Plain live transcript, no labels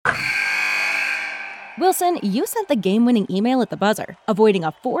Wilson, you sent the game-winning email at the buzzer, avoiding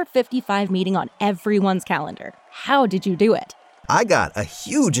a 4:55 meeting on everyone's calendar. How did you do it? I got a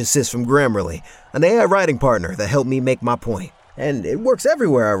huge assist from Grammarly, an AI writing partner that helped me make my point. And it works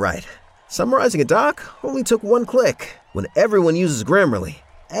everywhere I write. Summarizing a doc only took one click. When everyone uses Grammarly,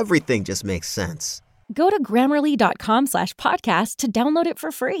 everything just makes sense. Go to Grammarly.com/podcast to download it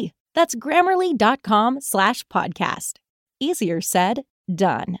for free. That's Grammarly.com/podcast. Easier said,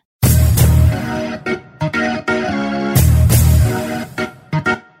 done.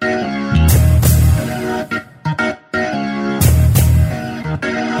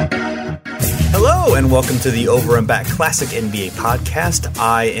 Hello, and welcome to the Over and Back Classic NBA podcast.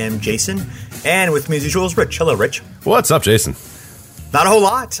 I am Jason, and with me as usual is Rich. Hello, Rich. What's up, Jason? Not a whole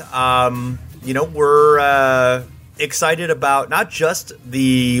lot. We're excited about not just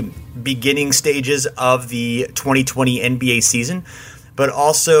the beginning stages of the 2020 NBA season, but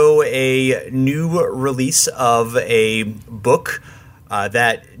also a new release of a book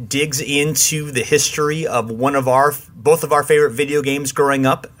that digs into the history of both of our favorite video games growing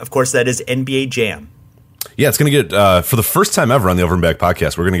up. Of course, that is NBA Jam. Yeah, it's going to get, for the first time ever on the Over and Back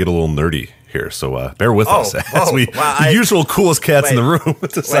podcast, we're going to get a little nerdy here. So bear with us as the usual coolest cats in the room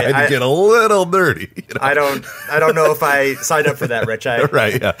decide to get a little nerdy. You know? I don't know if I signed up for that, Rich.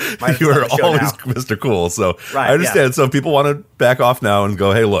 Right, yeah. You are always now. Mr. Cool. So right, I understand. Yeah. So people want to back off now and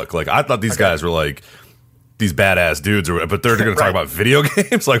go, hey, look, like I thought these guys were like these badass dudes, but they're going to talk about video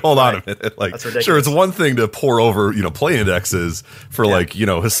games. Like, hold on a minute. Like, sure, it's one thing to pour over, play indexes for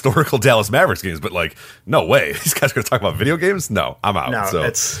historical Dallas Mavericks games, but like, no way, these guys are going to talk about video games. No, I'm out. No, so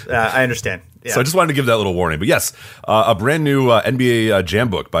it's I understand. Yeah. So I just wanted to give that little warning. But yes, a brand new NBA Jam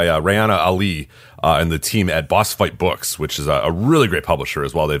book by Rayana Ali and the team at Boss Fight Books, which is a really great publisher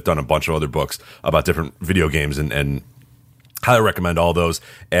as well. They've done a bunch of other books about different video games and highly recommend all those.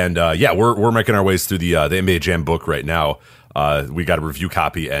 And we're making our ways through the NBA Jam book right now. We got a review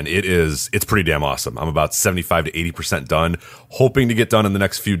copy, and it's pretty damn awesome. I'm about 75 to 80% done, hoping to get done in the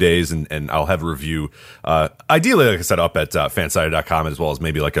next few days, and I'll have a review, ideally, like I said, up at fansided.com, as well as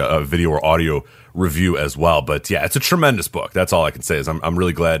maybe like a video or audio review as well. But yeah, it's a tremendous book. That's all I can say is I'm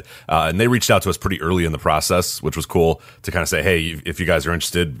really glad. And they reached out to us pretty early in the process, which was cool to kind of say, hey, if you guys are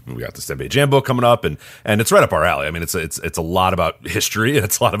interested, we got this NBA Jam book coming up, and it's right up our alley. I mean, it's a lot about history, and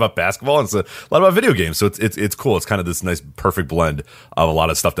it's a lot about basketball, and it's a lot about video games. So it's cool. It's kind of this nice perfect blend of a lot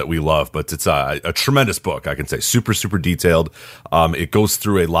of stuff that we love. But it's a tremendous book, I can say. Super, super detailed. It goes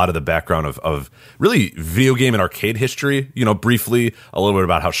through a lot of the background of really video game and arcade history, briefly, a little bit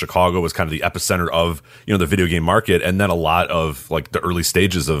about how Chicago was kind of the epicenter of the video game market, and then a lot of like the early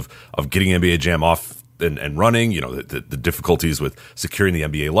stages of getting NBA Jam off and running, the difficulties with securing the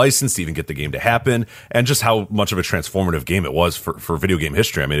NBA license to even get the game to happen, and just how much of a transformative game it was for video game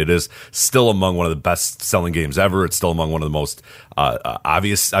history. I mean, it is still among one of the best selling games ever. It's still among one of the most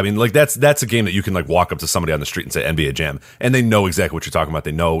obvious. I mean, like that's a game that you can like walk up to somebody on the street and say NBA Jam, and they know exactly what you're talking about.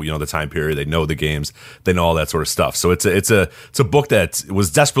 They know the time period, they know the games, they know all that sort of stuff. So it's a book that was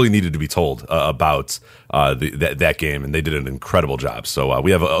desperately needed to be told about that game, and they did an incredible job. So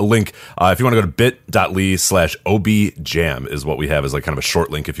we have a link if you want to go to bit.ly/objam is what we have as like kind of a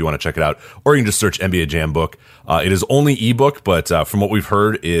short link if you want to check it out, or you can just search NBA Jam book. It is only ebook, but from what we've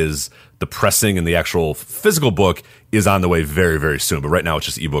heard is the pressing and the actual physical book is on the way very, very soon. But right now it's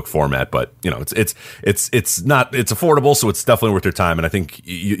just ebook format. But it's affordable, so it's definitely worth your time. And I think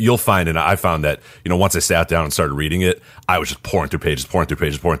you'll find, and I found that once I sat down and started reading it, I was just pouring through pages.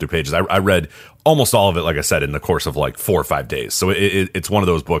 I read almost all of it, like I said, in the course of like 4 or 5 days. So it's one of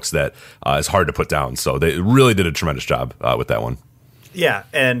those books that is hard to put down. So they really did a tremendous job with that one. Yeah,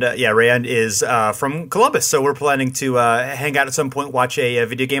 and Rayan is from Columbus, so we're planning to hang out at some point, watch a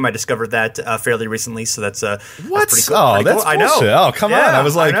video game. I discovered that fairly recently, so that's pretty cool. Oh, that's cool. I know. Oh, come on! I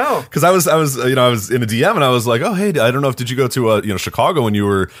was like, because I was in a DM, and I was like, oh, hey, I don't know if did you go to Chicago when you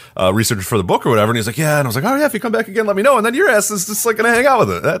were researching for the book or whatever? And he's like, yeah, and I was like, oh yeah, if you come back again, let me know. And then your ass is just like gonna hang out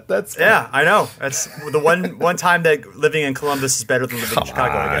with it. That's yeah, I know. That's the one time that living in Columbus is better than living in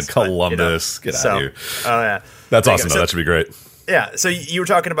Chicago. I guess Columbus, get out of here. Oh yeah, that's awesome. That should be great. Yeah, so you were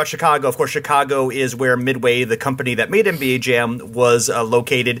talking about Chicago. Of course, Chicago is where Midway, the company that made NBA Jam, was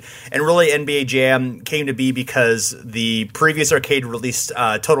located. And really, NBA Jam came to be because the previous arcade release,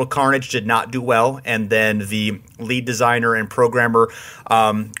 Total Carnage, did not do well. And then the lead designer and programmer,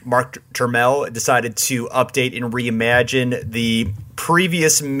 Mark Turmel, decided to update and reimagine the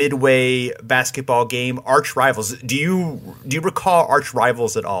previous Midway basketball game, Arch Rivals. Do you recall Arch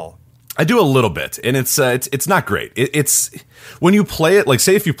Rivals at all? I do a little bit, and it's not great. It's when you play it, like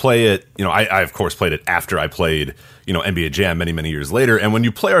say if you play it, I of course played it after I played, NBA Jam many years later, and when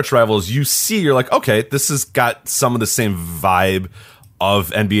you play Arch Rivals, you're like, okay, this has got some of the same vibe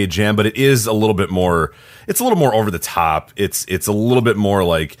of NBA Jam, but it is a little bit more. It's a little more over the top. It's a little bit more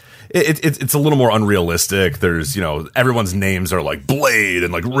like. It's a little more unrealistic. There's, everyone's names are like Blade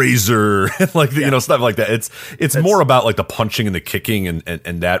and like Razor and like, stuff like that. It's more about like the punching and the kicking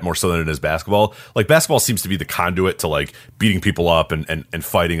and that more so than it is basketball. Like basketball seems to be the conduit to like beating people up and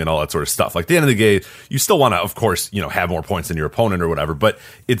fighting and all that sort of stuff. Like at the end of the day, you still want to, of course, have more points than your opponent or whatever, but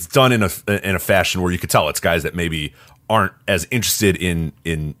it's done in a fashion where you could tell it's guys that maybe aren't as interested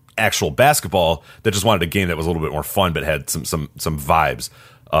in actual basketball that just wanted a game that was a little bit more fun but had some vibes.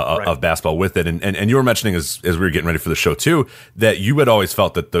 Right. Of basketball with it, and you were mentioning as we were getting ready for the show too that you had always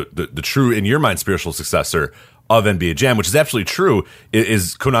felt that the true, in your mind, spiritual successor of NBA Jam, which is absolutely true,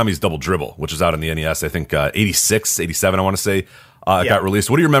 is Konami's Double Dribble, which is out on the NES. I think 86, 87, I want to say, got released.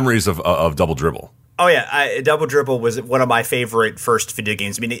 What are your memories of Double Dribble? Oh yeah, Double Dribble was one of my favorite first video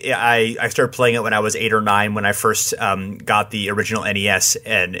games. I mean, I started playing it when I was 8 or 9 when I first got the original NES,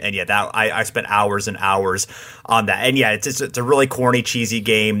 and yeah, that I spent hours and hours on that. And yeah, it's a really corny, cheesy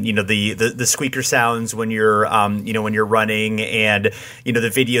game. The squeaker sounds when you're when you're running, and the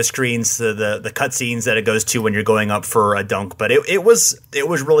video screens, the cutscenes that it goes to when you're going up for a dunk. But it was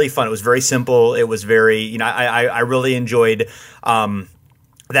really fun. It was very simple. It was very I really enjoyed.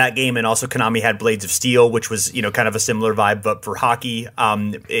 That game, and also Konami had Blades of Steel, which was kind of a similar vibe, but for hockey.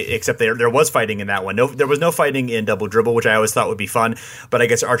 Except there was fighting in that one. There was no fighting in Double Dribble, which I always thought would be fun. But I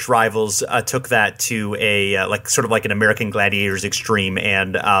guess Arch Rivals took that to a sort of like an American Gladiators extreme,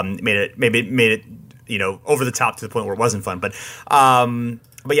 and made it over the top to the point where it wasn't fun. But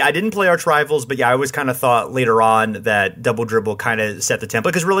yeah, I didn't play Arch Rivals, but yeah, I always kind of thought later on that Double Dribble kind of set the template,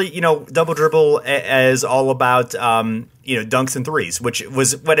 because really, Double Dribble is all about dunks and threes, which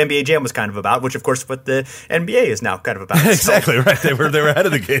was what NBA Jam was kind of about, which of course what the NBA is now kind of about. Exactly, right. They were ahead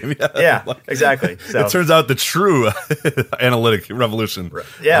of the game. Yeah, exactly. So it turns out the true analytic revolution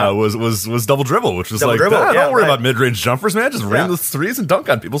was Double Dribble, which was Double Dribble, don't worry about mid-range jumpers, man. Just ram those threes and dunk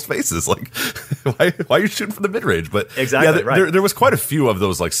on people's faces. Like, why are you shooting from the mid-range? But exactly, there was quite a few of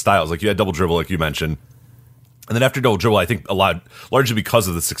those like styles. Like you had Double Dribble, like you mentioned. And then after Double Dribble, I think largely because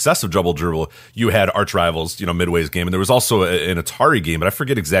of the success of Double Dribble, you had Arch Rivals, Midway's game, and there was also an Atari game, but I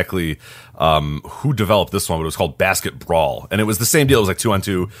forget exactly who developed this one, but it was called Basket Brawl, and it was the same deal. It was like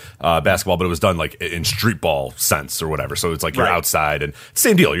 2-on-2 basketball, but it was done like in street ball sense or whatever. So it's like you're outside, and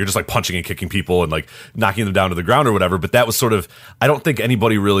same deal. You're just like punching and kicking people and like knocking them down to the ground or whatever. But that was sort of, I don't think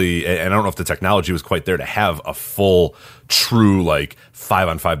anybody really, and I don't know if the technology was quite there to have a full, true like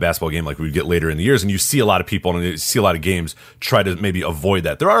 5-on-5 basketball game like we would get later in the years. And you see a lot of people and you see a lot of games try to maybe avoid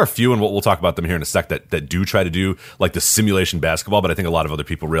that. There are a few, and we'll talk about them here in a sec, that do try to do like the simulation basketball, but I think a lot of other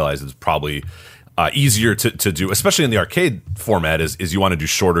people realize it's probably easier to do, especially in the arcade format, is you want to do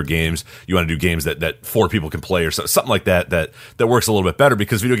shorter games. You want to do games that 4 people can play or something like that works a little bit better,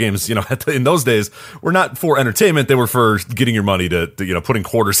 because video games, in those days were not for entertainment. They were for getting your money to putting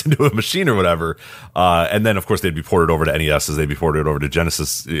quarters into a machine or whatever. And then of course they'd be ported over to NES, they'd be ported over to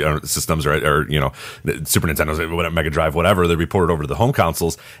Genesis systems or Super Nintendo, Mega Drive, whatever. They'd be ported over to the home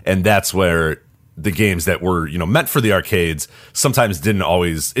consoles, and that's where the games that were meant for the arcades sometimes didn't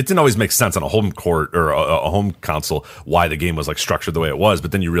always make sense on a home court or a home console why the game was like structured the way it was.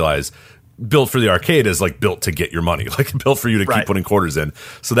 But then you realize built for the arcade is like built to get your money, like built for you to keep putting quarters in.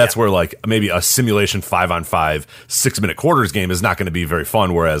 So that's where like maybe a simulation 5-on-5 6-minute quarters game is not going to be very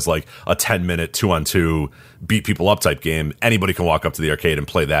fun, whereas like a 10-minute 2-on-2 beat people up type game, anybody can walk up to the arcade and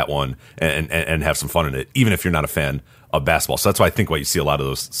play that one and have some fun in it, even if you're not a fan of basketball. So that's why I think you see a lot of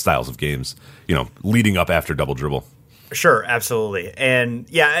those styles of games, leading up after Double Dribble. Sure, absolutely. And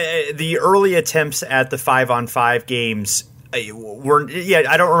yeah, the early attempts at the 5-on-5 games weren't. Yeah,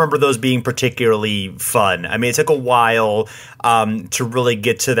 I don't remember those being particularly fun. I mean, it took a while to really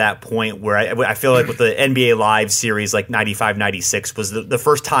get to that point where I feel like with the NBA Live series, like 95, 96 was the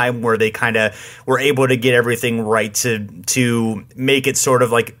first time where they kind of were able to get everything right to make it sort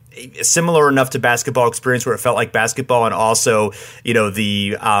of like similar enough to basketball experience where it felt like basketball, and also,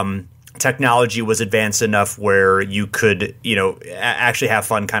 the technology was advanced enough where you could, actually have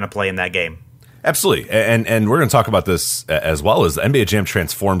fun kind of playing that game. Absolutely. And we're going to talk about this as well, as NBA Jam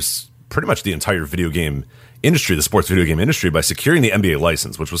transforms pretty much the entire video game industry, the sports video game industry, by securing the NBA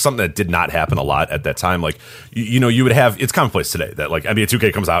license, which was something that did not happen a lot at that time. Like, you would have, it's commonplace today that like NBA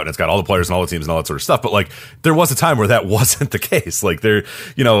 2K comes out and it's got all the players and all the teams and all that sort of stuff. But like, there was a time where that wasn't the case. Like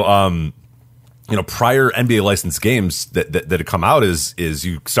prior NBA licensed games that had come out is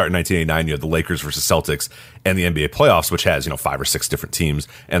you start in 1989, you have the Lakers versus Celtics and the NBA playoffs, which has, 5 or 6 different teams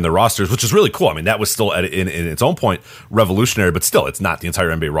and their rosters, which is really cool. I mean, that was still in its own point revolutionary, but still, it's not the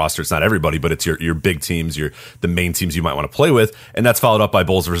entire NBA roster. It's not everybody, but it's your big teams, the main teams you might want to play with. And that's followed up by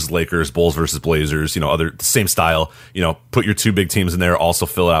Bulls versus Lakers, Bulls versus Blazers, other same style, put your 2 big teams in there, also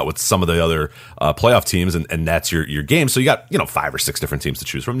fill it out with some of the other playoff teams, and that's your game. So you got, 5 or 6 different teams to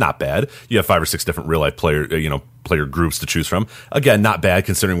choose from. Not bad. You have 5 or 6 different real life player groups to choose from. Again, not bad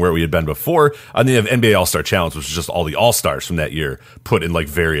considering where we had been before. And then you have NBA All-Star Challenge, which is just all the All-Stars from that year put in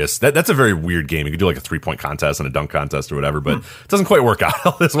various. That's a very weird game. You could do a 3-point contest and a dunk contest or whatever, but it doesn't quite work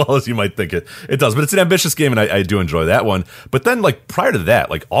out as well as you might think it does. But it's an ambitious game, and I do enjoy that one. But then prior to that,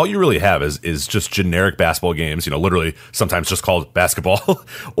 all you really have is just generic basketball games. Literally sometimes just called basketball,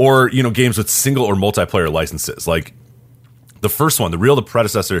 or games with single or multiplayer licenses. The first one, the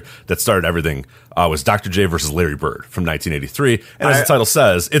predecessor that started everything, was Dr. J versus Larry Bird from 1983. And as the title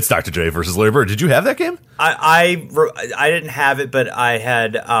says, it's Dr. J versus Larry Bird. Did you have that game? I didn't have it, but I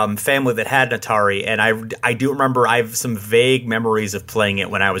had family that had an Atari, and I do remember I have some vague memories of playing it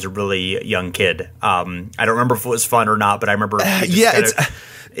when I was a really young kid. I don't remember if it was fun or not, but I remember.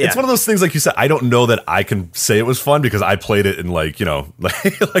 It's one of those things, like you said, I don't know that I can say it was fun because I played it in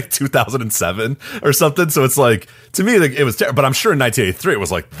 2007 or something. So it's to me, it was terrible. But I'm sure in 1983, it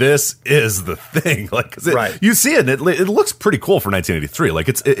was this is the thing. Right. You see it, and it looks pretty cool for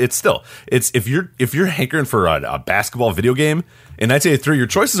 1983. It's still, if you're hankering for a basketball video game in 1983, your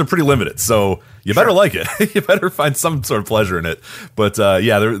choices are pretty limited. So you better like it. You better find some sort of pleasure in it. But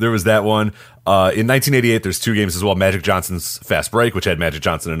there was that one. In 1988, there's 2 games as well. Magic Johnson's Fast Break, which had Magic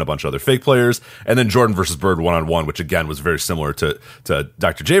Johnson and a bunch of other fake players, and then Jordan versus Bird 1-on-1, which again was very similar to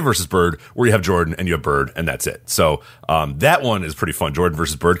Dr. J versus Bird, where you have Jordan and you have Bird, and that's it. So that one is pretty fun, Jordan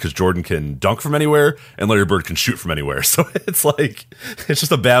versus Bird, because Jordan can dunk from anywhere and Larry Bird can shoot from anywhere. So it's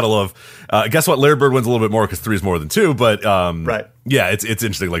just a battle of guess what? Larry Bird wins a little bit more because 3 is more than 2, but right. Yeah, it's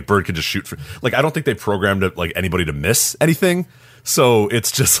interesting. Bird can just shoot for I don't think they programmed anybody to miss anything. So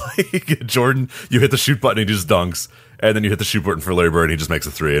it's just Jordan, you hit the shoot button, he just dunks, and then you hit the shoot button for Larry Bird, and he just makes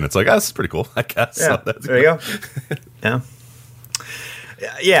a 3, and it's this is pretty cool, I guess. Yeah, So there you go. Yeah.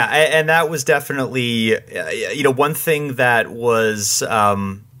 Yeah, and that was definitely, one thing that was,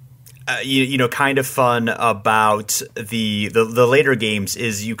 kind of fun about the later games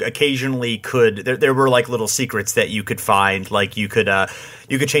is you occasionally could, there were little secrets that you could find, you could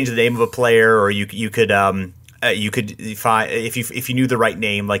change the name of a player, or you could you could find if you knew the right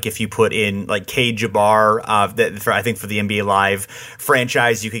name, if you put in K Jabbar, I think for the NBA Live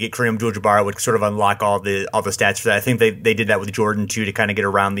franchise, you could get Kareem Abdul-Jabbar. It would sort of unlock all the stats for that. I think they did that with Jordan too, to kind of get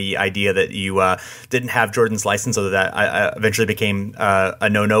around the idea that you didn't have Jordan's license, although that eventually became a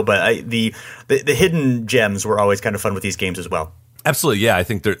no-no. But the hidden gems were always kind of fun with these games as well. Absolutely, yeah. I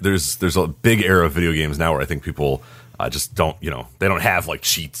think there's a big era of video games now where I think people just don't, they don't have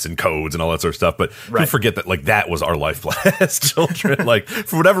cheats and codes and all that sort of stuff. But you forget that that was our lifeblood as children.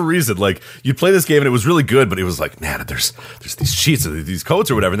 For whatever reason, you'd play this game and it was really good, but it was man, there's these cheats or these codes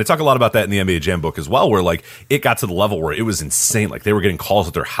or whatever. And they talk a lot about that in the NBA Jam book as well, where it got to the level where it was insane. They were getting calls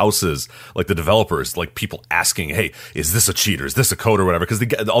at their houses, the developers, people asking, hey, is this a cheat or is this a code or whatever? Because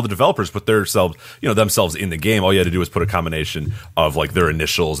all the developers put themselves in the game. All you had to do was put a combination of their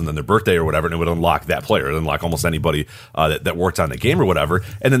initials and then their birthday or whatever, and it would unlock that player. It would unlock almost anybody that worked on the game or whatever.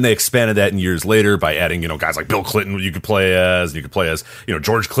 And then they expanded that in years later by adding, guys like Bill Clinton you could play as, and you could play as,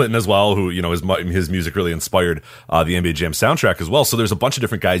 George Clinton as well, who, his music really inspired the NBA Jam soundtrack as well. So there's a bunch of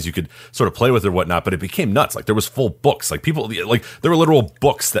different guys you could sort of play with or whatnot, but it became nuts. There was full books. People, there were literal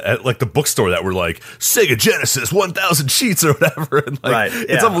books that at the bookstore that were Sega Genesis 1000 cheats or whatever. And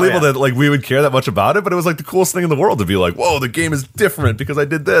it's unbelievable that we would care that much about it, but it was the coolest thing in the world to be whoa, the game is different because I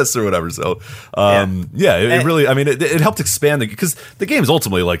did this or whatever. So it really, I mean, it helped expand because the games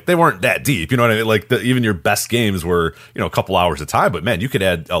ultimately they weren't that deep, you know what I mean? Even your best games were a couple hours at a time, but man, you could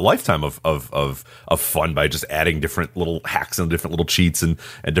add a lifetime of fun by just adding different little hacks and different little cheats and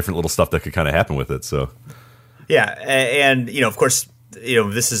different little stuff that could kind of happen with it. So yeah, and of course,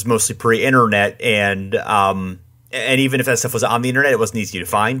 this is mostly pre-internet, and even if that stuff was on the internet, it wasn't easy to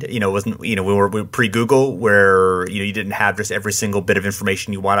find. It wasn't. We were pre-Google, where you didn't have just every single bit of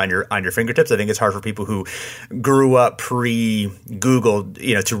information you want on your fingertips. I think it's hard for people who grew up pre-Google,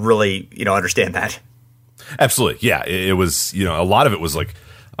 to really understand that. Absolutely, yeah. It was a lot of it was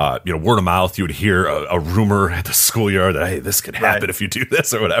word of mouth. You would hear a rumor at the schoolyard that, hey, this could happen if you do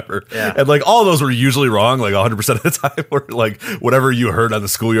this or whatever. Yeah. And like all those were usually wrong, like 100% of the time, or like whatever you heard on the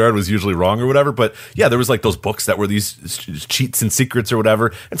schoolyard was usually wrong or whatever. But yeah, there was like those books that were these cheats and secrets or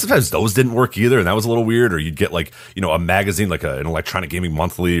whatever. And sometimes those didn't work either. And that was a little weird. Or you'd get like, a magazine, like an Electronic Gaming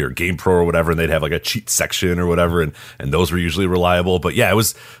Monthly or Game Pro or whatever. And they'd have like a cheat section or whatever. And those were usually reliable. But yeah, it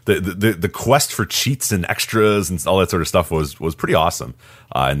was the quest for cheats and extras and all that sort of stuff was pretty awesome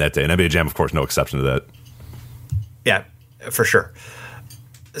in that day. And NBA Jam, of course, no exception to that. Yeah, for sure.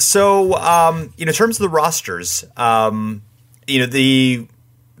 So, in terms of the rosters, the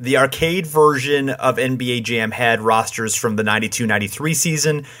arcade version of NBA Jam had rosters from the 92-93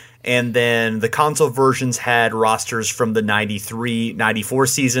 season, and then the console versions had rosters from the 93-94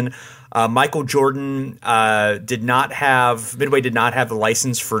 season. Michael Jordan Midway did not have the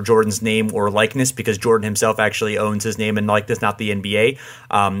license for Jordan's name or likeness because Jordan himself actually owns his name and likeness, not the NBA,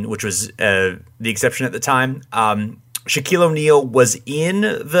 which was the exception at the time. Shaquille O'Neal was in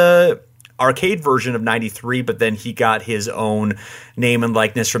the arcade version of 93, but then he got his own name and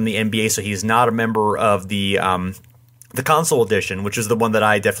likeness from the NBA, so he's not a member of the console edition, which is the one that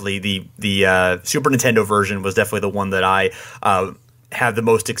I definitely the Super Nintendo version was definitely the one that I have the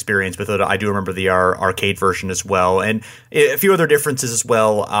most experience with it. I do remember the arcade version as well, and a few other differences as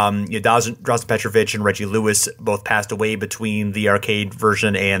well. Drazen Petrovic and Reggie Lewis both passed away between the arcade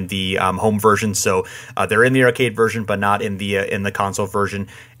version and the home version, so they're in the arcade version, but not in the console version.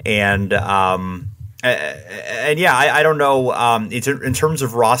 And yeah, I don't know in terms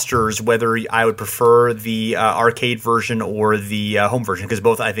of rosters whether I would prefer the arcade version or the home version, because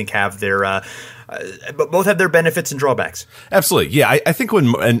both I think have their both have their benefits and drawbacks. Absolutely, yeah. I think we're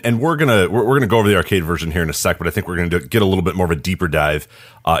gonna go over the arcade version here in a sec, but I think we're gonna get a little bit more of a deeper dive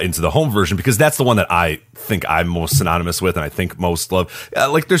into the home version, because that's the one that I think I'm most synonymous with, and I think most love.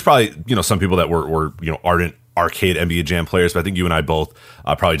 Like, there's probably some people that were ardent arcade NBA Jam players, but I think you and I both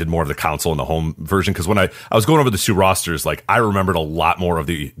probably did more of the console and the home version, because when I was going over the two rosters, like I remembered a lot more of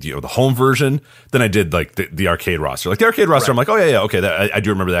the home version than I did like the arcade roster. Like the arcade roster, right. I'm like, oh yeah, okay, I do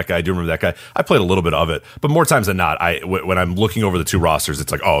remember that guy. I do remember that guy. I played a little bit of it, but more times than not, when I'm looking over the two rosters,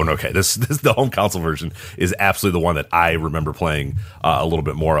 it's like, oh, okay, this the home console version is absolutely the one that I remember playing a little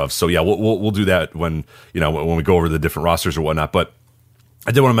bit more of. So yeah, we'll do that when we go over the different rosters or whatnot, but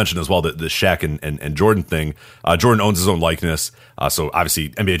I did want to mention as well that the Shaq and Jordan thing. Jordan owns his own likeness, so obviously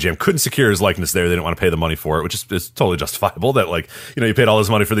NBA Jam couldn't secure his likeness there. They didn't want to pay the money for it, which is totally justifiable. That you paid all this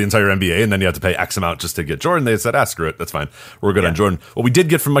money for the entire NBA, and then you have to pay X amount just to get Jordan. They said, screw it, that's fine. We're good on Jordan. What we did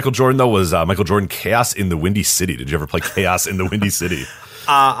get from Michael Jordan though was Michael Jordan Chaos in the Windy City. Did you ever play Chaos in the Windy City?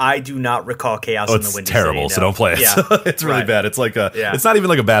 I do not recall Chaos in the Windy City. It's terrible, so don't play it. Yeah. It's really bad. It's like it's not even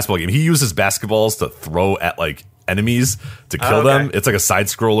like a basketball game. He uses basketballs to throw at like enemies to kill them. It's like a side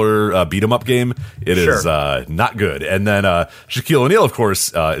scroller beat 'em up game. It is not good. And then Shaquille O'Neal, of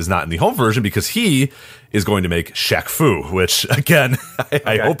course, is not in the home version because he is going to make Shaq Fu, which again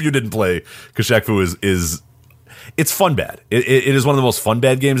I hope you didn't play, because Shaq Fu is it's fun bad. It is one of the most fun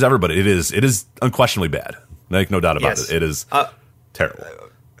bad games ever, but it is unquestionably bad. Like, no doubt about it. It is terrible.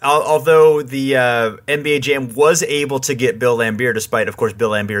 Although the NBA Jam was able to get Bill Laimbeer, despite, of course,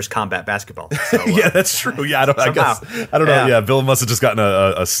 Bill Laimbeer's combat basketball. So, yeah, that's true. Yeah, I don't know. Yeah, Bill must have just gotten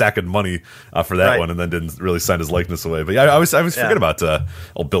a sack of money for that one, and then didn't really sign his likeness away. But yeah, I always forget about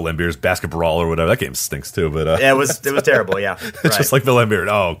old Bill Laimbeer's basketball or whatever. That game stinks too. But yeah, it was terrible. Yeah, just like Bill Laimbeer.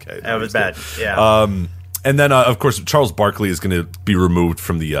 Oh, okay, that was bad. Yeah. And then, of course, Charles Barkley is going to be removed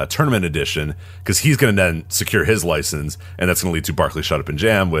from the tournament edition because he's going to then secure his license, and that's going to lead to Barkley Shut Up and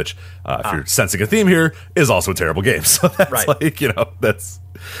Jam, which, if you're sensing a theme here, is also a terrible game. So that's that's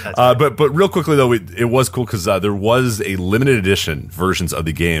but real quickly, though, it was cool because there was a limited edition versions of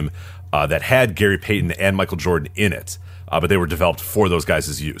the game that had Gary Payton and Michael Jordan in it. But they were developed for those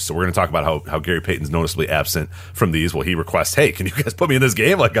guys' use. So we're going to talk about how Gary Payton's noticeably absent from these. Well, he requests, hey, can you guys put me in this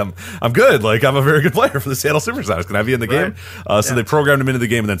game? Like, I'm good. Like, I'm a very good player for the Seattle Supersonics. Can I be in the game? So they programmed him into the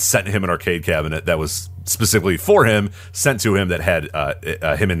game and then sent him an arcade cabinet that was specifically for him, sent to him, that had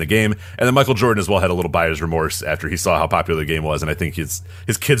him in the game. And then Michael Jordan as well had a little buyer's remorse after he saw how popular the game was. And I think his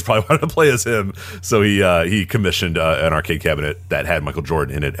kids probably wanted to play as him. So he commissioned an arcade cabinet that had Michael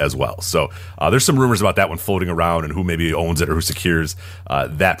Jordan in it as well. So there's some rumors about that one floating around and who maybe owns it or who secures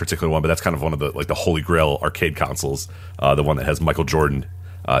that particular one. But that's kind of one of the holy grail arcade consoles, the one that has Michael Jordan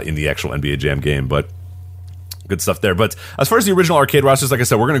in the actual NBA Jam game. But good stuff there. But as far as the original arcade rosters, like I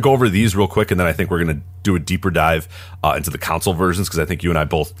said, we're going to go over these real quick, and then I think we're going to do a deeper dive into the console versions, because I think you and I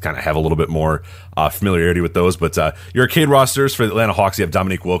both kind of have a little bit more familiarity with those. But your arcade rosters for the Atlanta Hawks, you have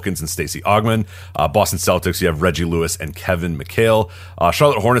Dominique Wilkins and Stacey Augmon. Boston Celtics, you have Reggie Lewis and Kevin McHale.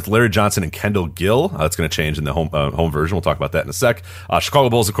 Charlotte Hornets, Larry Johnson and Kendall Gill. That's going to change in the home version. We'll talk about that in a sec. Chicago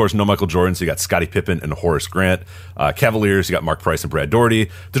Bulls, of course, no Michael Jordan, so you got Scottie Pippen and Horace Grant. Cavaliers, you got Mark Price and Brad Daugherty.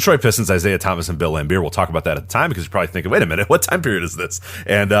 Detroit Pistons, Isaiah Thomas and Bill Laimbeer. We'll talk about that at the time, because you're probably thinking, wait a minute, what time period is this?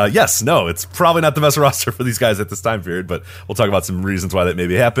 And it's probably not the best roster for these guys at this time period, but we'll talk about some reasons why that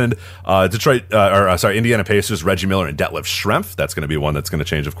maybe happened. Indiana Pacers, Reggie Miller and Detlef Schrempf. That's going to be one that's going to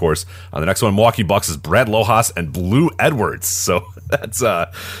change, of course. The next one, Milwaukee Bucks, is Brad Lohaus and Blue Edwards. So that's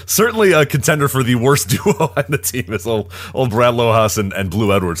certainly a contender for the worst duo on the team, is old Brad Lohaus and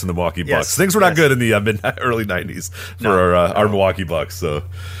Blue Edwards in the Milwaukee Bucks. Yes. Things were not good in the early 90s for our Milwaukee Bucks. So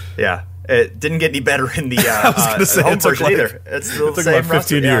yeah. It didn't get any better in the home version either. It's still it took about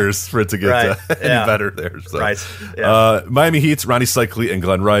 15 years for it to get any better there. So. Right. Yeah. Miami Heat, Ronnie Cycli and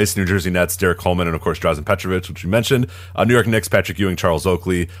Glenn Rice. New Jersey Nets, Derek Coleman and, of course, Drazen Petrovic, which we mentioned. New York Knicks, Patrick Ewing, Charles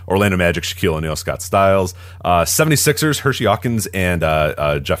Oakley. Orlando Magic, Shaquille O'Neal, Scott Stiles. 76ers, Hershey Hawkins and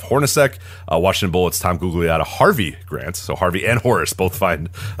Jeff Hornacek. Washington Bullets, Tom Gugliotta, Harvey Grant. So Harvey and Horace both find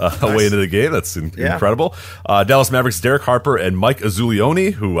a way into the game. That's incredible. Dallas Mavericks, Derek Harper and Mike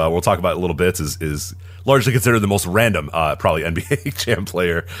Azzulioni, who we'll talk about a little bit, is largely considered the most random probably NBA Jam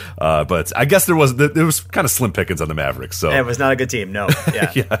player, but I guess there was kind of slim pickings on the Mavericks. So it was not a good team. No,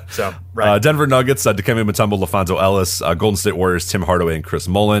 yeah. So right. Denver Nuggets, Dikembe Mutombo, LaFonso Ellis. Golden State Warriors, Tim Hardaway and Chris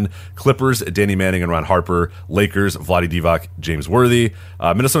Mullin. Clippers, Danny Manning and Ron Harper. Lakers, Vlade Divac, James Worthy.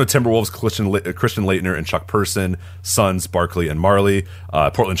 Minnesota Timberwolves, Christian Laettner and Chuck Person. Suns, Barkley and Marley.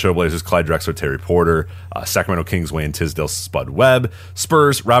 Portland Trailblazers, Clyde Drexler, Terry Porter. Sacramento Kings, Wayne Tisdale, Spud Webb.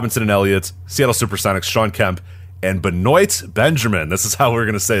 Spurs, Robinson and Elliott. Seattle Supersonics, Sean Kemp and Benoit Benjamin. This is how we're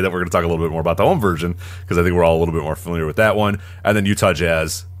going to say that we're going to talk a little bit more about the home version, because I think we're all a little bit more familiar with that one. And then Utah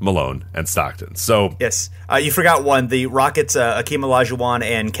Jazz, Malone and Stockton. So yes, you forgot one. The Rockets, Akeem Olajuwon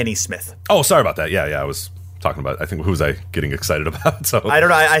and Kenny Smith. Oh, sorry about that. Yeah, I was talking about, I think, who was I getting excited about? So I don't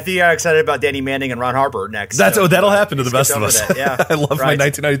know. I think I'm excited about Danny Manning and Ron Harper next. That'll happen to the best of us. Yeah, I love my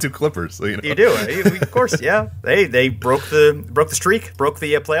 1992 Clippers. So, You do, of course. Yeah, they broke the streak, broke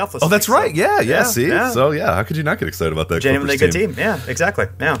the playoff list. Oh, that's right. Yeah. See, so how could you not get excited about that? Genuinely good team. Yeah, exactly.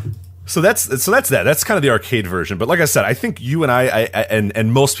 Yeah. So that's that. That's kind of the arcade version. But like I said, I think you and I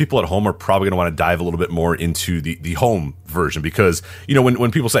and most people at home are probably going to want to dive a little bit more into the home version, because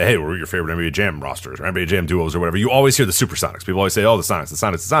when people say, hey, what are your favorite NBA Jam rosters or NBA Jam duos or whatever, you always hear the Supersonics. People always say, oh, the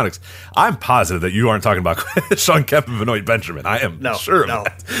Sonics. I'm positive that you aren't talking about Sean Kemp and Benoit Benjamin. I am sure of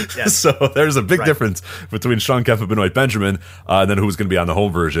that. Yes. So there's a big difference between Sean Kemp and Benoit Benjamin, and then who's going to be on the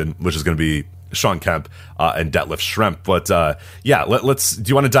home version, which is going to be Sean Kemp and Detlef Schrempf. But let's. Do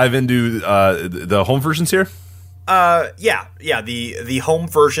you want to dive into the home versions here? The home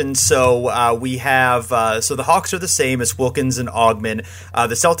version. So we have the Hawks are the same as Wilkins and Augmon.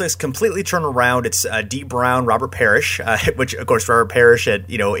 The Celtics completely turn around. It's Dee Brown, Robert Parrish, which of course Robert Parrish at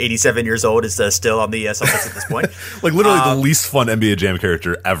 87 years old is still on the Celtics at this point. Like literally the least fun NBA Jam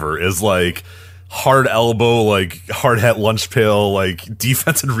character ever is like hard elbow, like hard hat lunch pail, like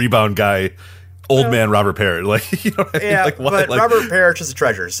defense and rebound guy. Old man Robert Parrish, Robert Parrish is a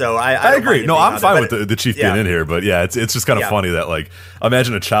treasure. So I agree. No, I'm fine with the Chief being in here, but it's just kind of funny that like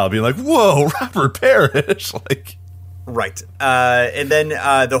imagine a child being like, "Whoa, Robert Parrish!" like. Right. And then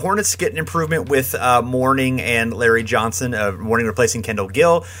the Hornets get an improvement with Mourning and Larry Johnson. Mourning replacing Kendall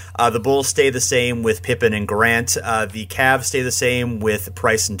Gill. The Bulls stay the same with Pippen and Grant. The Cavs stay the same with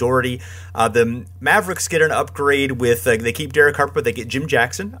Price and Daugherty. The Mavericks get an upgrade with they keep Derek Harper, but they get Jim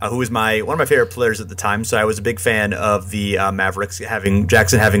Jackson, who was one of my favorite players at the time. So I was a big fan of the Mavericks having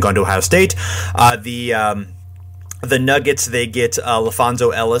gone to Ohio State. The Nuggets, they get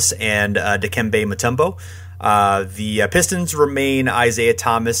LaFonso Ellis and Dikembe Mutombo. The Pistons remain Isaiah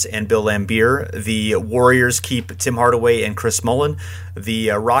Thomas and Bill Laimbeer. The Warriors keep Tim Hardaway and Chris Mullin. The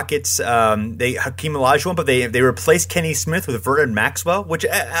Rockets, they Hakeem Olajuwon, but they replaced Kenny Smith with Vernon Maxwell, which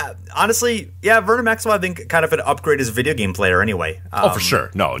honestly, Vernon Maxwell I think kind of an upgrade as a video game player anyway. For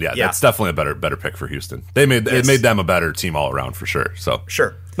sure. No, that's definitely a better pick for Houston. It made them a better team all around for sure. So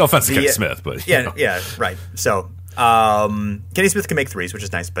sure. No offense to Kenny Smith, but right. So. Kenny Smith can make threes, which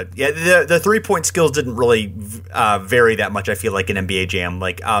is nice, but the 3-point skills didn't really vary that much. I feel like in NBA Jam,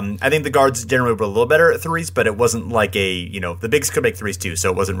 like I think the guards generally were a little better at threes, but it wasn't like the bigs could make threes too,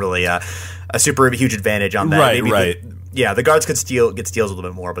 so it wasn't really a super huge advantage on that. Right. Yeah, the guards could get steals a little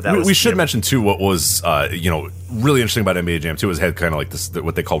bit more, but we should mention too what was really interesting about NBA Jam too is it had kind of like this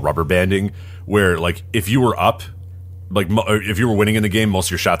what they call rubber banding, where like if you were up, like if you were winning in the game, most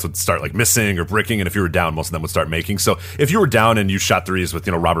of your shots would start like missing or bricking, and if you were down, most of them would start making. So if you were down and you shot threes with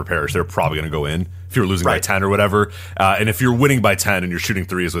Robert Parrish, they're probably going to go in. If you were losing by 10 or whatever, and if you're winning by 10 and you're shooting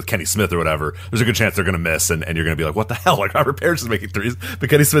threes with Kenny Smith or whatever, there's a good chance they're going to miss, and you're going to be like, what the hell? Like Robert Parrish is making threes, but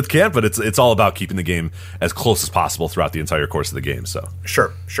Kenny Smith can't. But it's all about keeping the game as close as possible throughout the entire course of the game. So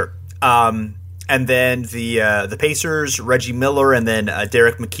sure. And then the Pacers, Reggie Miller, and then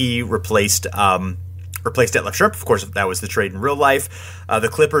Derek McKee replaced Detlef Schrempf. Of course, that was the trade in real life. The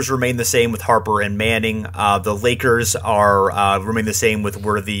Clippers remain the same with Harper and Manning. The Lakers remain the same with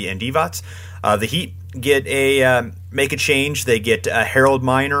Worthy and Divac. The Heat make a change. They get Harold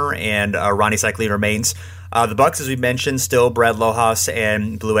Miner and Ronnie Cyclone remains. The Bucks, as we mentioned, still Brad Lohaus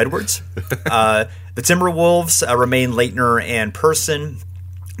and Blue Edwards. The Timberwolves remain Leitner and Person.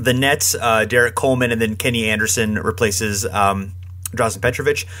 The Nets, Derek Coleman, and then Kenny Anderson replaces Drazen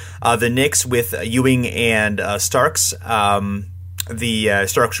Petrovic. The Knicks with Ewing and Starks. The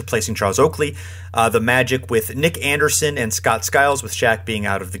Starks replacing Charles Oakley. The Magic with Nick Anderson and Scott Skiles, with Shaq being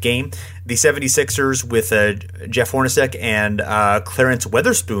out of the game. The 76ers with Jeff Hornacek and Clarence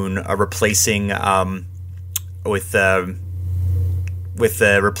Weatherspoon replacing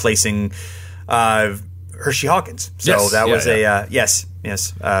replacing Hershey Hawkins. So yes, that was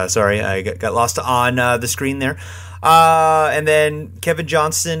yes. Sorry, I got lost on the screen there. And then Kevin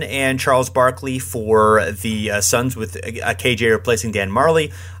Johnson and Charles Barkley for the Suns, with KJ replacing Dan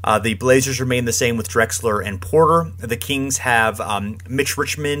Marley. The Blazers remain the same with Drexler and Porter. The Kings have Mitch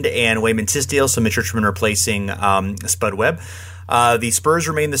Richmond and Wayman Tisdale, so Mitch Richmond replacing Spud Webb. The Spurs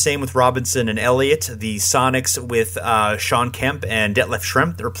remain the same with Robinson and Elliott. The Sonics with Sean Kemp and Detlef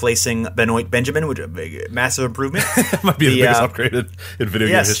Schrempf replacing Benoit Benjamin, which is a massive improvement. Might be the biggest upgrade in video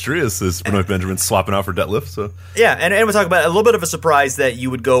game history is Benoit Benjamin swapping out for Detlef. So yeah, and we'll talk about a little bit of a surprise that you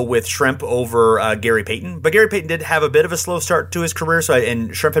would go with Schrempf over Gary Payton. But Gary Payton did have a bit of a slow start to his career,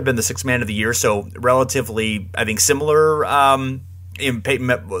 and Schrempf had been the sixth man of the year, so relatively, I think, similar. Peyton,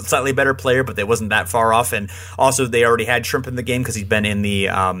 slightly better player, but they wasn't that far off. And also, they already had Schrempf in the game because he'd been in the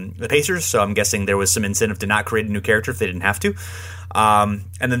Pacers. So I'm guessing there was some incentive to not create a new character if they didn't have to. And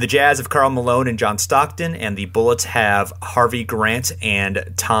then the Jazz have Karl Malone and John Stockton, and the Bullets have Harvey Grant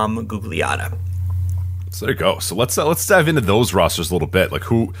and Tom Gugliotta. So there you go. So let's dive into those rosters a little bit. Like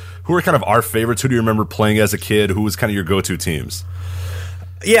who are kind of our favorites? Who do you remember playing as a kid? Who was kind of your go-to teams?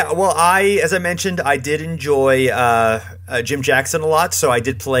 Yeah, well, as I mentioned, I did enjoy Jim Jackson a lot, so I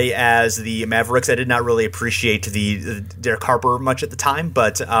did play as the Mavericks. I did not really appreciate the Derek Harper much at the time,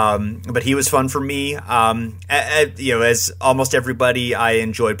 but he was fun for me. As almost everybody, I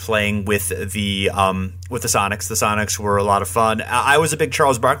enjoyed playing with the Sonics. The Sonics were a lot of fun. I was a big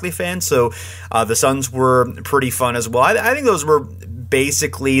Charles Barkley fan, so the Suns were pretty fun as well. I think those were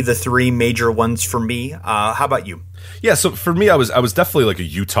basically the three major ones for me. How about you? Yeah, so for me, I was definitely like a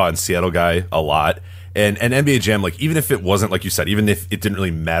Utah and Seattle guy a lot, and NBA Jam, like even if it wasn't like you said, even if it didn't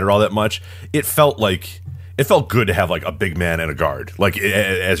really matter all that much, it felt good to have like a big man and a guard like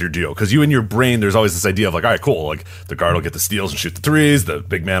as your deal, because you in your brain there's always this idea of like, all right, cool, like the guard will get the steals and shoot the threes, the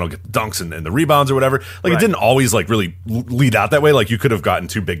big man will get the dunks and the rebounds or whatever. Like It didn't always like really lead out that way. Like you could have gotten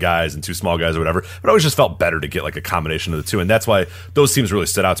two big guys and two small guys or whatever, but it always just felt better to get like a combination of the two, and that's why those teams really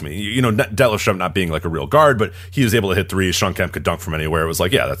stood out to me. Detlef Schrempf not being like a real guard, but he was able to hit threes. Sean Kemp could dunk from anywhere. It was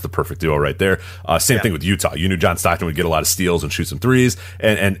like, yeah, that's the perfect duo right there. Same thing with Utah. You knew John Stockton would get a lot of steals and shoot some threes,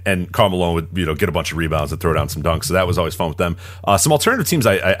 and Karl Malone would get a bunch of rebounds and throw down some dunks. So that was always fun with them. Some alternative teams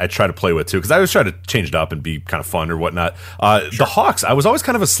I try to play with too, because I always try to change it up and be kind of fun or whatnot. The Hawks, I was always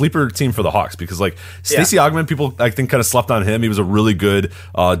kind of a sleeper team for the Hawks because like Stacey Augmon, people I think kind of slept on him. He was a really good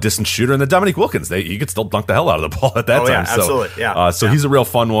distance shooter, and then Dominique Wilkins, he could still dunk the hell out of the ball at that time. Yeah, absolutely. So he's a real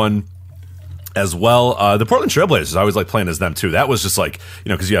fun one as well. The Portland Trailblazers, I always like playing as them too. That was just like,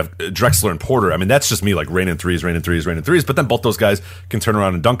 because you have Drexler and Porter. I mean, that's just me like raining threes. But then both those guys can turn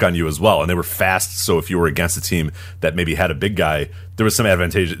around and dunk on you as well. And they were fast. So if you were against a team that maybe had a big guy, there was some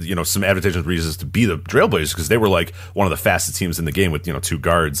advantageous reasons to be the Trailblazers because they were like one of the fastest teams in the game with, two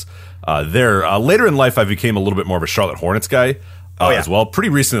guards there. Later in life, I became a little bit more of a Charlotte Hornets guy. As well. Pretty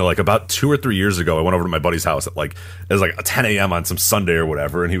recently, like about 2 or 3 years ago, I went over to my buddy's house at it was like 10 a.m. on some Sunday or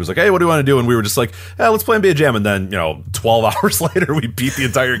whatever, and he was like, hey, what do you want to do? And we were just like, let's play NBA Jam. And then, 12 hours later, we beat the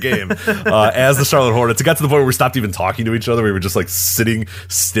entire game as the Charlotte Hornets. It got to the point where we stopped even talking to each other. We were just like sitting,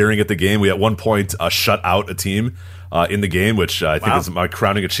 staring at the game. We at one point shut out a team in the game, which I think is my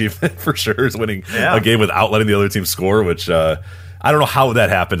crowning achievement for sure, is winning a game without letting the other team score, which I don't know how that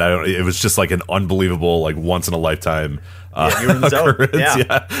happened. It was just like an unbelievable, like once in a lifetime you were in the zone.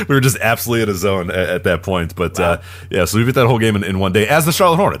 Yeah, we were just absolutely in a zone at that point. But Wow. so we beat that whole game in one day as the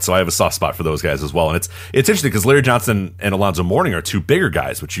Charlotte Hornets. So I have a soft spot for those guys as well. And it's interesting because Larry Johnson and Alonzo Mourning are two bigger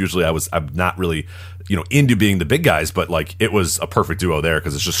guys, which usually I'm not really into being the big guys, but like it was a perfect duo there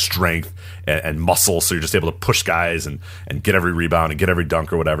because it's just strength and muscle. So you're just able to push guys and get every rebound and get every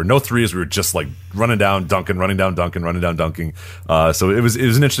dunk or whatever. No threes. We were just like running down, dunking, running down, dunking, running down, dunking. So it was an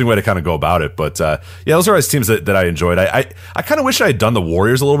interesting way to kind of go about it. But those are always teams that I enjoyed. I kind of wish I had done the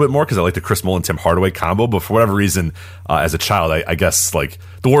Warriors a little bit more because I like the Chris Mullin, Tim Hardaway combo. But for whatever reason, as a child, I guess like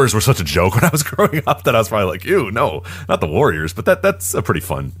the Warriors were such a joke when I was growing up that I was probably like, ew, no, not the Warriors. But that's a pretty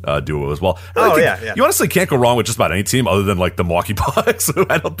fun duo as well. You honestly can't go wrong with just about any team other than like the Milwaukee Bucks. So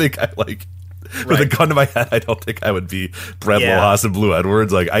I don't think I like. With a gun to my head, I don't think I would be Brad Lohaus and Blue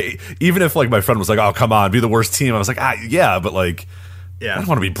Edwards. Like, even if like my friend was like, "Oh, come on, be the worst team," I was like, "Yeah," but like, I don't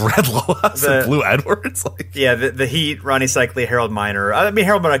want to be Brad Lohaus and Blue Edwards. Like, the Heat, Ronnie Cycli, Harold Miner. I mean,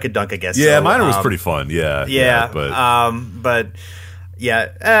 Harold Miner could dunk, I guess. Yeah, so, Miner was pretty fun. The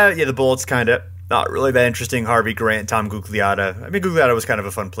Bullets kind of not really that interesting. Harvey Grant, Tom Gugliotta. I mean, Gugliotta was kind of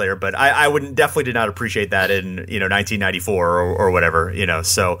a fun player, but I definitely did not appreciate that in 1994 or whatever.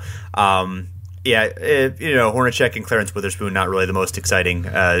 So. Hornacek and Clarence Witherspoon, not really the most exciting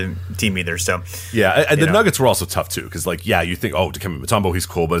team either. So and the Nuggets were also tough too because you think, oh, Dikembe Mutombo, he's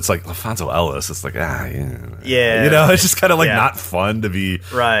cool, but it's like LaFonso Ellis. It's like it's just kind of like not fun to be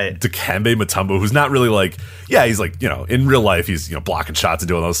Dikembe Mutombo, who's not really like he's like in real life he's blocking shots and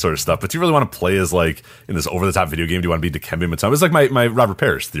doing all this sort of stuff. But do you really want to play as like in this over the top video game? Do you want to be Dikembe Mutombo? It's like my Robert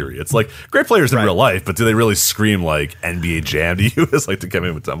Parrish theory. It's like great players in real life, but do they really scream like NBA Jam to you as like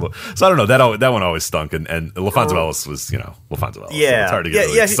Dikembe Mutombo? So I don't know. That one always stunk, and LaFonso Ellis was LaFonso Ellis. Yeah, so it's hard to get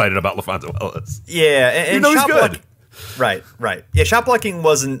really excited about LaFonso Ellis. Yeah, and he's good. Right. Yeah, shot blocking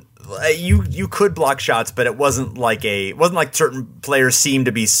wasn't. You could block shots, but it wasn't like certain players seemed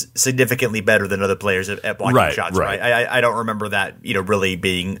to be significantly better than other players at blocking shots. Right. I don't remember that really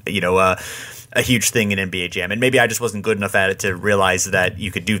being a huge thing in NBA Jam, and maybe I just wasn't good enough at it to realize that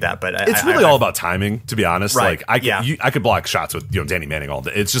you could do that. But it's really all about timing, to be honest. Right. Like I could block shots with Danny Manning all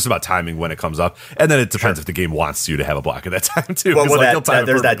day. It's just about timing when it comes up, and then it depends if the game wants you to have a block at that time too. Well,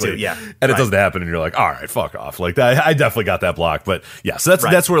 there's that too. Yeah, and it doesn't happen, and you're like, all right, fuck off. Like that, I definitely got that block, but so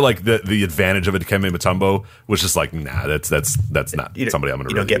that's where like the advantage of a Dikembe Mutombo was just like, nah, that's not somebody I'm going to.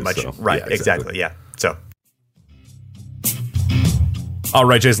 You don't get much, so, right? Exactly. Yeah. So. All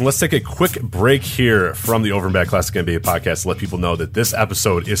right, Jason, let's take a quick break here from the Over and Back Classic NBA podcast to let people know that this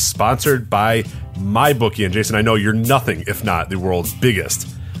episode is sponsored by MyBookie. And Jason, I know you're nothing if not the world's biggest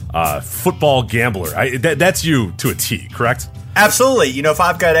football gambler. That's you to a T, correct? Absolutely. If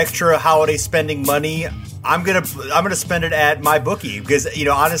I've got extra holiday spending money, I'm gonna spend it at MyBookie because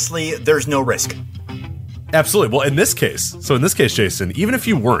honestly, there's no risk. Absolutely. Well, in this case, Jason, even if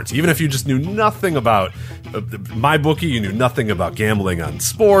you just knew nothing about MyBookie, you knew nothing about gambling on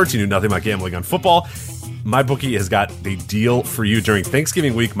sports, you knew nothing about gambling on football, MyBookie has got a deal for you during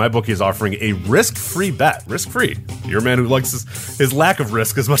Thanksgiving week. MyBookie is offering a risk-free bet. Risk-free. You're a man who likes his lack of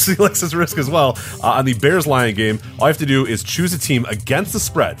risk as much as he likes his risk as well. On the Bears-Lions game, all you have to do is choose a team against the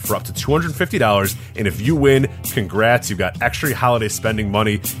spread for up to $250. And if you win, congrats. You've got extra holiday spending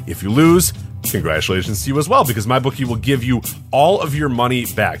money. If you lose, congratulations to you as well, because MyBookie will give you all of your money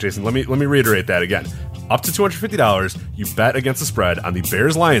back. Jason, let me reiterate that again. Up to $250, you bet against the spread on the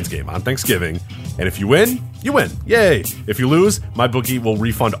Bears-Lions game on Thanksgiving, and if you win, you win. Yay! If you lose, MyBookie will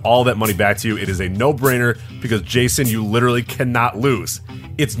refund all that money back to you. It is a no-brainer because, Jason, you literally cannot lose.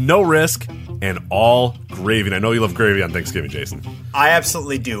 It's no risk and all gravy. And I know you love gravy on Thanksgiving, Jason. I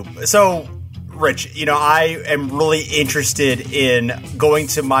absolutely do. So, Rich, I am really interested in going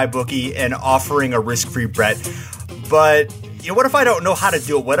to MyBookie and offering a risk-free bet, but what if I don't know how to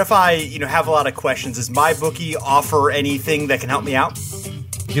do it? What if I, have a lot of questions? Does MyBookie offer anything that can help me out?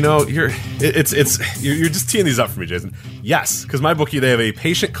 You're just teeing these up for me, Jason. Yes, because MyBookie, they have a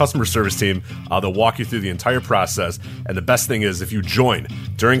patient customer service team. They'll walk you through the entire process. And the best thing is, if you join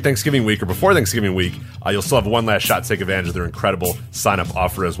during Thanksgiving week or before Thanksgiving week, you'll still have one last shot to take advantage of their incredible sign-up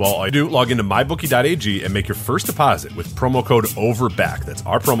offer as well. All you do, log into mybookie.ag and make your first deposit with promo code OVERBACK. That's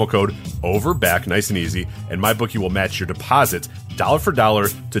our promo code OVERBACK, nice and easy. And MyBookie will match your deposit dollar for dollar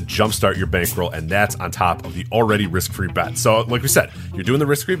to jumpstart your bankroll, and that's on top of the already risk-free bet. So, like we said, you're doing the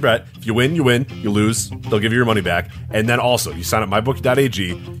risk-free bet. If you win, you win. You lose, they'll give you your money back. And then also, you sign up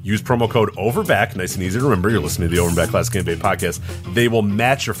mybookie.ag, use promo code OVERBACK, nice and easy to remember. You're listening to the Over and Back Classic NBA podcast. They will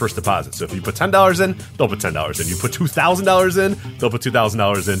match your first deposit. So if you put $10 in, they'll put $10 in. You put $2,000 in, they'll put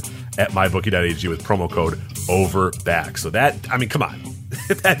 $2,000 in. at mybookie.ag with promo code OVERBACK. So that, I mean, come on.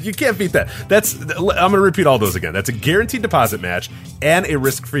 You can't beat that. I'm going to repeat all those again. That's a guaranteed deposit match and a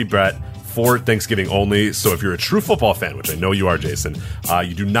risk-free bet for Thanksgiving only. So if you're a true football fan, which I know you are, Jason,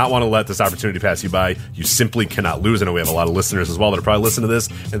 you do not want to let this opportunity pass you by. You simply cannot lose. I know we have a lot of listeners as well that are probably listening to this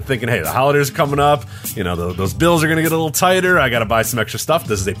and thinking, hey, the holidays are coming up. You know, those bills are going to get a little tighter. I got to buy some extra stuff.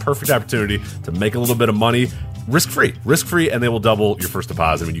 This is a perfect opportunity to make a little bit of money. Risk-free, and they will double your first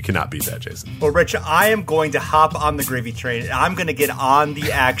deposit. I mean, you cannot beat that, Jason. Well, Rich, I am going to hop on the gravy train, and I'm going to get on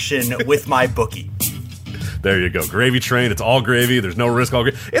the action with my bookie. There you go. Gravy train. It's all gravy. There's no risk. All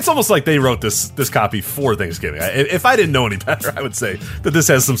gravy. It's almost like they wrote this copy for Thanksgiving. If I didn't know any better, I would say that this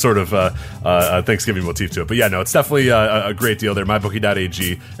has some sort of Thanksgiving motif to it. But yeah, no, it's definitely a great deal there.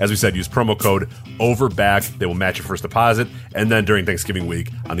 MyBookie.ag. As we said, use promo code OVERBACK. They will match your first deposit. And then during Thanksgiving week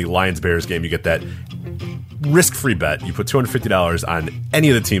on the Lions-Bears game, you get that risk-free bet. You put $250 on any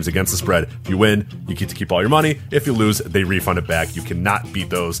of the teams against the spread. If you win, you get to keep all your money. If you lose, they refund it back. You cannot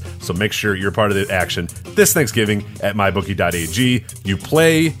beat those. So make sure you're part of the action this Thanksgiving at mybookie.ag. You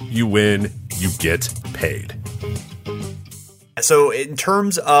play, you win, you get paid. So in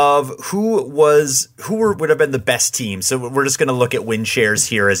terms of who would have been the best team, so we're just going to look at win shares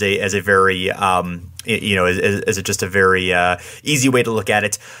here as a very just a very easy way to look at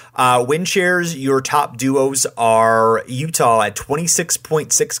it. Win shares, your top duos are Utah at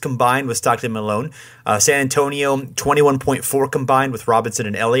 26.6 combined with Stockton and Malone. San Antonio, 21.4 combined with Robinson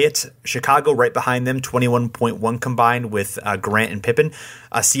and Elliott. Chicago right behind them, 21.1 combined with Grant and Pippen.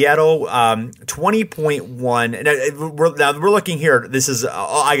 Seattle, 20.1. Now we're looking here. This is,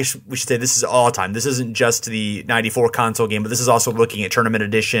 I guess we should say this is all time. This isn't just the 94 console game, but this is also looking at Tournament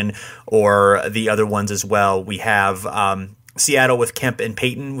Edition or the other ones as well. We have Seattle with Kemp and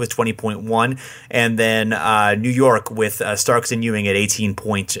Payton with 20.1, and then New York with Starks and Ewing at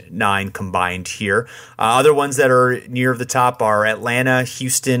 18.9 combined here. Other ones that are near the top are Atlanta,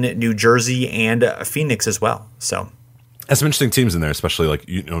 Houston, New Jersey, and Phoenix as well. So has some interesting teams in there, especially like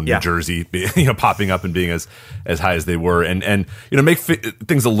New Jersey, popping up and being as high as they were, and make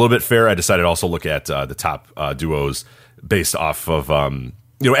things a little bit fair. I decided to also look at the top duos based off of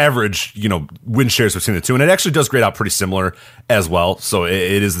average, win shares between the two. And it actually does grade out pretty similar as well. So it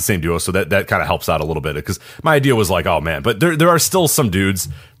is the same duo. So that kind of helps out a little bit, because my idea was like, oh man, but there are still some dudes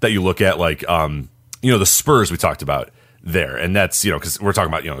that you look at, like, the Spurs we talked about there. And that's, because we're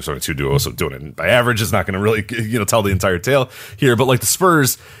talking about, sort of two duos, so doing it by average is not going to really, tell the entire tale here. But like the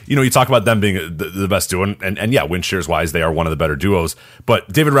Spurs, you talk about them being the best duo, and yeah, win shares wise, they are one of the better duos.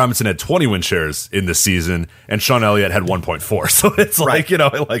 But David Robinson had 20 win shares in this season, and Sean Elliott had 1.4. So it's like,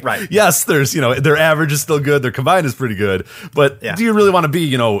 right. Yes, there's, their average is still good, their combined is pretty good. But do you really want to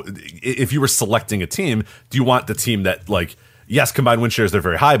be, if you were selecting a team, do you want the team that, like, yes, combined win shares, they're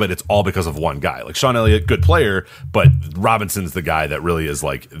very high, but it's all because of one guy. Like Sean Elliott, good player, but Robinson's the guy that really is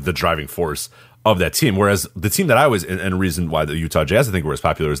like the driving force of that team. Whereas the team that I was, and a reason why the Utah Jazz, I think, were as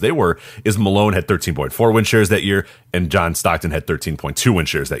popular as they were, is Malone had 13.4 win shares that year, and John Stockton had 13.2 win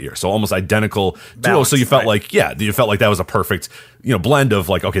shares that year. So almost identical duo. So you felt like, you felt like that was a perfect, blend of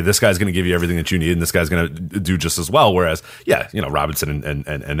like, okay, this guy's going to give you everything that you need, and this guy's going to do just as well. Whereas, Robinson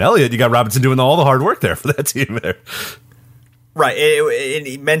and Elliott, you got Robinson doing all the hard work there for that team there.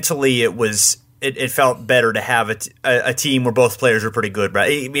 Right. Mentally, it felt better to have a team where both players were pretty good.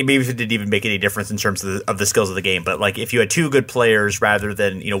 Right. Maybe if it didn't even make any difference in terms of the skills of the game. But like if you had two good players rather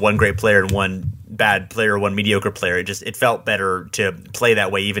than one great player and one bad player, one mediocre player, it felt better to play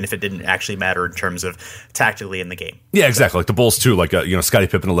that way, even if it didn't actually matter in terms of tactically in the game. Yeah, exactly. Like the Bulls too. Like Scottie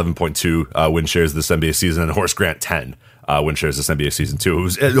Pippen 11.2 win shares this NBA season, and Horace Grant 10. Win shares this NBA season too.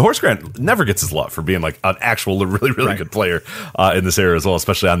 Horace Grant never gets his love for being like an actual really good player in this era as well,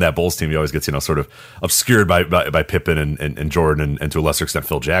 especially on that Bulls team. He always gets sort of obscured by Pippen and Jordan and to a lesser extent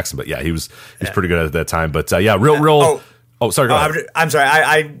Phil Jackson. But yeah, he was pretty good at that time. But real. Oh, sorry. Go ahead. I'm sorry.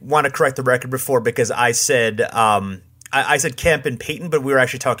 I want to correct the record before, because I said I said Kemp and Payton, but we were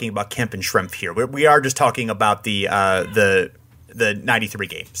actually talking about Kemp and Schrempf here. We are just talking about the 93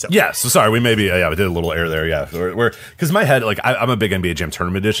 game. So yeah, so sorry, we maybe we did a little error there. Yeah, we're because my head, like I'm a big NBA Jam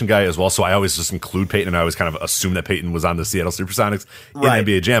Tournament Edition guy as well, so I always just include Payton, and I always kind of assume that Payton was on the Seattle SuperSonics in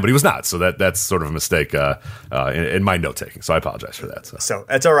NBA Jam, but he was not. So that's sort of a mistake in my note taking. So I apologize for that. So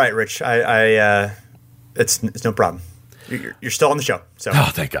that's all right, Rich. It's no problem. You're still on the show. So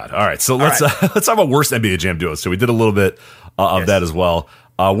thank God. All right, so let's talk about worst NBA Jam duos. So we did a little bit of that as well.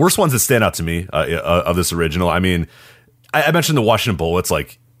 Worst ones that stand out to me of this original. I mean, I mentioned the Washington Bullets,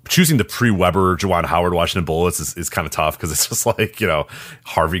 like choosing the pre-Weber, Juwan Howard, Washington Bullets is kind of tough because it's just like,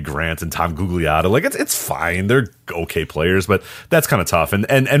 Harvey Grant and Tom Gugliotta. Like, it's fine. They're okay players, but that's kind of tough.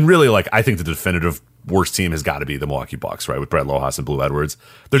 And really, like, I think the definitive worst team has got to be the Milwaukee Bucks, right? With Brett Lohaus and Blue Edwards.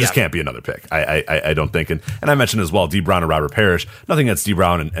 There just can't be another pick. I don't think. And I mentioned as well, D. Brown and Robert Parrish. Nothing against D.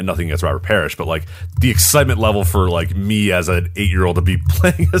 Brown and nothing against Robert Parrish, but like the excitement level for like me as an 8-year-old to be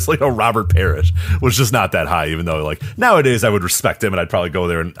playing as like a Robert Parrish was just not that high, even though like nowadays I would respect him and I'd probably go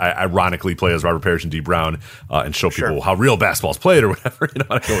there and ironically play as Robert Parrish and D. Brown and show people how real basketball's played or whatever.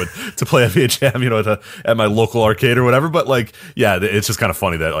 I go to play NBA Jam, at my local arcade or whatever. But like, yeah, it's just kind of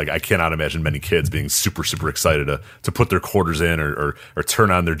funny that like I cannot imagine many kids being super excited to put their quarters in or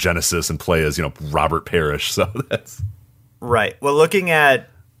turn on their Genesis and play as Robert Parrish. So that's right. Well, looking at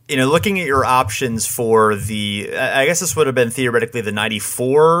your options for I guess this would have been theoretically the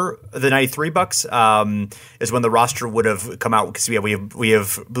 93 Bucks is when the roster would have come out, because we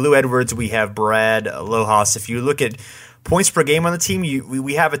have Blue Edwards, we have Brad Lohaus. If you look at points per game on the team,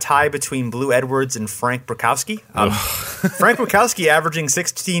 we have a tie between Blue Edwards and Frank Brakowski. Frank Brakowski averaging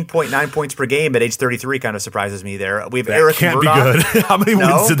 16.9 points per game at age 33 kind of surprises me there. We have Eric Murdoch. Be good. How many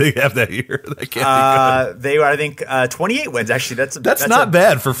wins did they have that year? That can't be good. They were, I think, 28 wins. Actually, that's not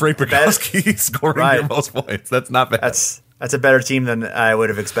bad for Frank Brakowski scoring their most points. That's not bad. That's a better team than I would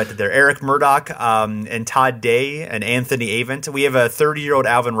have expected there. Eric Murdoch and Todd Day and Anthony Avent. We have a 30-year-old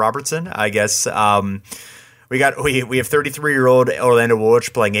Alvin Robertson, I guess. We have 33-year-old Orlando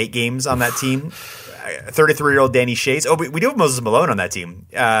Woolrich playing 8 games on that team. 33-year-old Danny Shays. Oh, we do have Moses Malone on that team.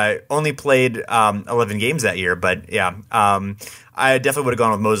 Only played 11 games that year, but yeah, I definitely would have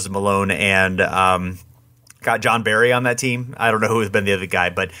gone with Moses Malone and got John Barry on that team. I don't know who has been the other guy,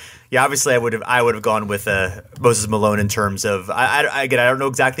 but yeah, obviously I would have gone with Moses Malone in terms of I don't know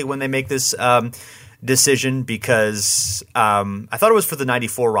exactly when they make this decision, because I thought it was for the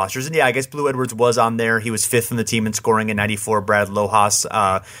 94 rosters. And yeah, I guess Blue Edwards was on there. He was 5th in the team in scoring in 94. Brad Lohaus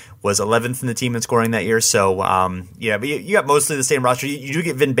was 11th in the team in scoring that year. So yeah, but you got mostly the same roster. You do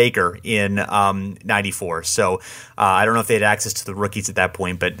get Vin Baker in 94. So I don't know if they had access to the rookies at that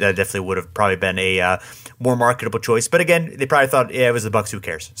point, but that definitely would have probably been a more marketable choice. But again, they probably thought, yeah, it was the Bucks. Who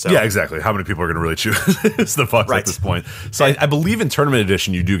cares? So yeah, exactly. How many people are going to really choose it's the Bucks at this point? So I believe in Tournament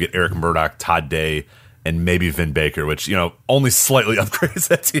Edition you do get Eric Murdoch, Todd Day, and maybe Vin Baker, which only slightly upgrades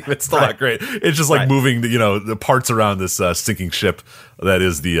that team. It's still not great. It's just like moving the parts around this sinking ship that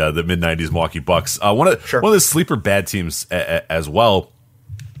is the mid '90s Milwaukee Bucks. One of the sleeper bad teams as well.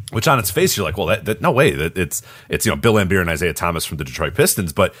 Which on its face you're like, well, that no way, that it's Bill Laimbeer and Isaiah Thomas from the Detroit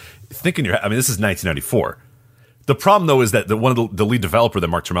Pistons. But thinking this is 1994. The problem, though, is that one of the lead developer, that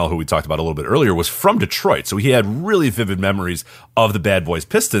Mark Turmel, who we talked about a little bit earlier, was from Detroit. So he had really vivid memories of the Bad Boys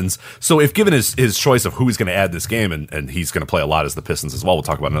Pistons. So if given his choice of who he's going to add this game, and he's going to play a lot as the Pistons as well, we'll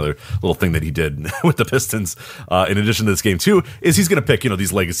talk about another little thing that he did with the Pistons in addition to this game too, is he's going to pick,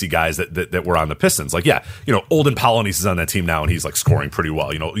 these legacy guys that were on the Pistons. Like, yeah, Olden Polynice is on that team now, and he's like scoring pretty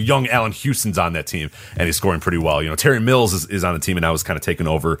well. Young Allen Houston's on that team, and he's scoring pretty well. Terry Mills is on the team, and now is kind of taking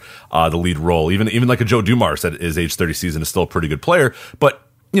over the lead role. Even like a Joe Dumars at his age 30 season is still a pretty good player, but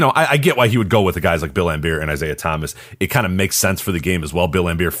I get why he would go with the guys like Bill Laimbeer and Isaiah Thomas. It kind of makes sense for the game as well. Bill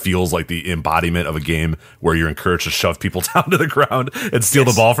Laimbeer feels like the embodiment of a game where you're encouraged to shove people down to the ground and steal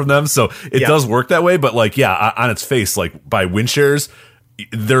the ball from them. So it does work that way. But like, yeah, on its face, like by win shares,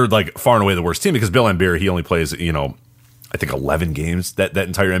 they're like far and away the worst team, because Bill Laimbeer, he only plays, I think 11 games that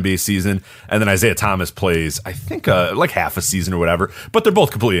entire NBA season. And then Isaiah Thomas plays, I think, like half a season or whatever. But they're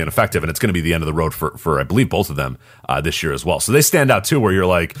both completely ineffective, and it's going to be the end of the road for I believe, both of them this year as well. So they stand out, too, where you're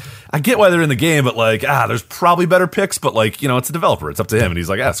like, I get why they're in the game, but like, there's probably better picks, but like, it's a developer. It's up to him. And he's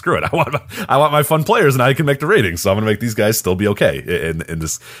like, screw it. I want my fun players, and I can make the ratings. So I'm going to make these guys still be okay in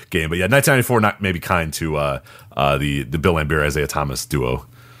this game. But yeah, 1994, not maybe kind to the Bill Laimbeer, Isaiah Thomas duo.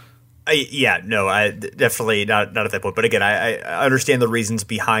 I definitely not at that point. But again, I understand the reasons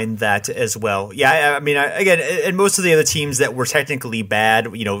behind that as well. Yeah, I mean, again, and most of the other teams that were technically bad,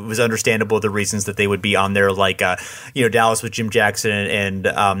 it was understandable the reasons that they would be on there. Like, Dallas with Jim Jackson and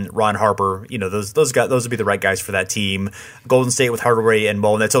Ron Harper. Those guys, those would be the right guys for that team. Golden State with Hardaway and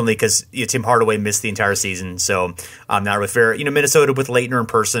Mullen. That's only because Tim Hardaway missed the entire season, so not really fair. Minnesota with Leitner in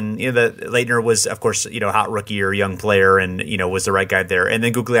person. Leitner was, of course, hot rookie or young player, and was the right guy there. And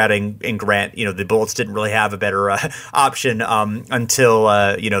then Gugliotta and Grant, the Bullets didn't really have a better option until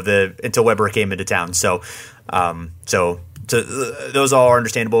Weber came into town. So those all are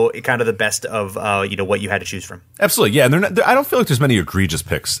understandable. Kind of the best of what you had to choose from. Absolutely, yeah. And I don't feel like there's many egregious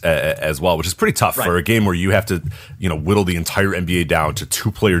picks as well, which is pretty tough for a game where you have to whittle the entire NBA down to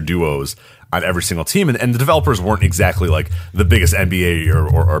 2-player duos on every single team, and the developers weren't exactly like the biggest NBA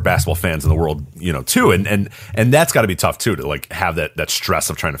or basketball fans in the world, too, and that's got to be tough too, to like have that stress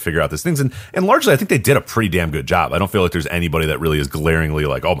of trying to figure out these things, and largely I think they did a pretty damn good job. I don't feel like there's anybody that really is glaringly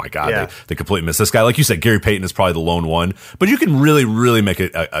like, oh my god, they completely missed this guy. Like you said, Gary Payton is probably the lone one, but you can really make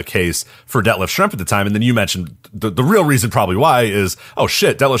a case for Detlef Schrempf at the time, and then you mentioned the real reason probably why is, oh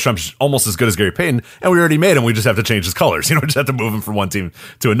shit, Detlef Schrempf's almost as good as Gary Payton, and we already made him. We just have to change his colors. We just have to move him from one team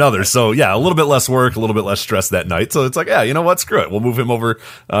to another. So yeah, a little bit less work, a little bit less stress that night. So it's like, yeah, you know what? Screw it. We'll move him over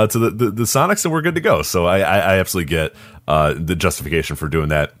to the Sonics, and we're good to go. So I absolutely get the justification for doing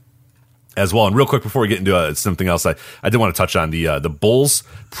that as well. And real quick before we get into something else, I did want to touch on the Bulls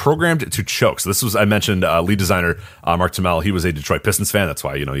programmed to choke. So this was, I mentioned, lead designer Mark Tamel. He was a Detroit Pistons fan. That's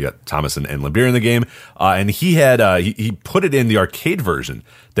why you got Thomas and Lambeer in the game. And he had he put it in the arcade version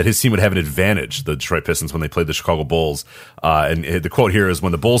that his team would have an advantage, the Detroit Pistons, when they played the Chicago Bulls. And the quote here is,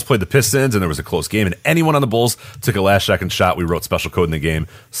 when the Bulls played the Pistons and there was a close game and anyone on the Bulls took a last-second shot, we wrote special code in the game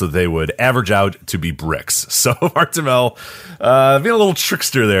so they would average out to be bricks. So Mark Tamel being a little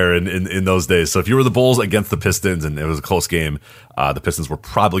trickster there in those days. So if you were the Bulls against the Pistons and it was a close game, the Pistons were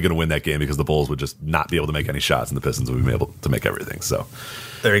probably going to win that game because the Bulls would just not be able to make any shots and the Pistons would be able to make everything. So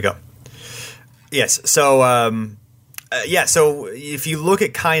there you go. Yes. So, so if you look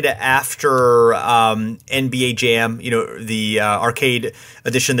at kind of after NBA Jam, the arcade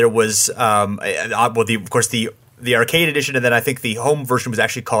edition, there was, of course, the arcade edition, and then I think the home version was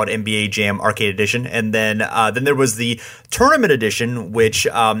actually called NBA Jam Arcade Edition, and then there was the tournament edition, which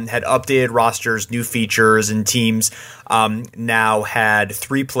had updated rosters, new features, and teams now had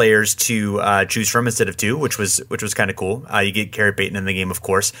 3 players to choose from instead of 2, which was kind of cool. You get Gary Payton in the game, of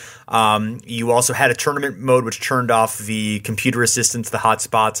course. You also had a tournament mode, which turned off the computer assistance, the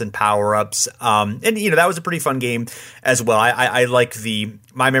hotspots, and power-ups, and that was a pretty fun game as well. I like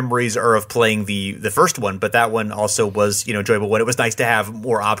my memories are of playing the first one, but that one also was enjoyable. When it was nice to have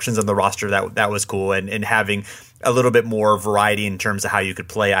more options on the roster, that was cool, and having a little bit more variety in terms of how you could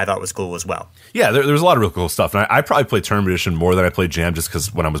play, I thought was cool as well. Yeah, there was a lot of real cool stuff, and I probably played Tournament Edition more than I played Jam, just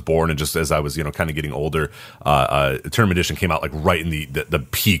because when I was born and just as I was kind of getting older, Tournament Edition came out like right in the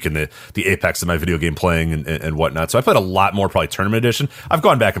peak and the apex of my video game playing and whatnot. So I played a lot more probably Tournament Edition. I've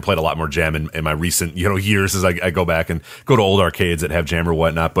gone back and played a lot more Jam in my recent years as I go back and go to old arcades that have Jam or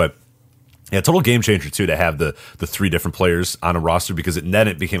whatnot, but. Yeah, total game changer too to have the 3 different players on a roster, because then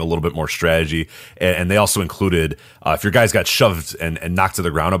it became a little bit more strategy, and they also included if your guys got shoved and knocked to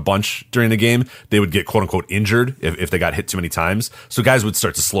the ground a bunch during the game, they would get quote unquote injured if they got hit too many times. So guys would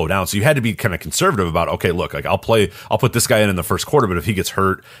start to slow down. So you had to be kind of conservative about, okay, look, like I'll put this guy in the first quarter, but if he gets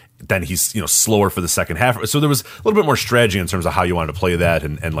hurt, then he's slower for the second half. So there was a little bit more strategy in terms of how you wanted to play that,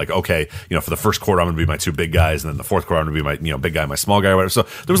 and like, okay, for the first quarter I'm going to be my 2 big guys, and then the fourth quarter I'm going to be my big guy, my small guy, or whatever. So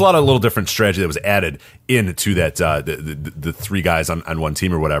there was a lot of little different strategy that was added into that the 3 guys on one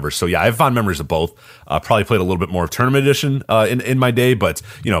team or whatever. So yeah, I have fond memories of both. Probably played a little bit more of Tournament Edition in my day, but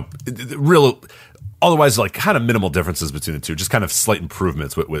real. Otherwise, like kind of minimal differences between the two, just kind of slight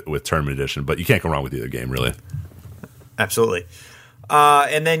improvements with Tournament Edition. But you can't go wrong with either game, really. Absolutely.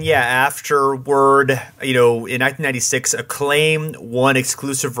 And then, afterward, in 1996, Acclaim won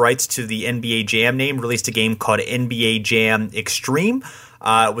exclusive rights to the NBA Jam name, released a game called NBA Jam Extreme.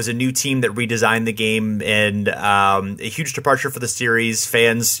 It was a new team that redesigned the game, and a huge departure for the series.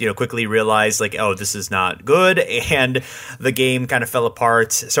 Fans, quickly realized, like, oh, this is not good, and the game kind of fell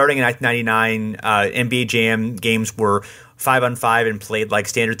apart. Starting in 1999, NBA Jam games were 5-on-5 and played like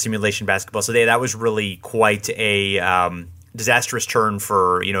standard simulation basketball. So that was really quite a disastrous turn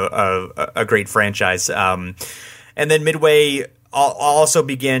for a great franchise. And then Midway also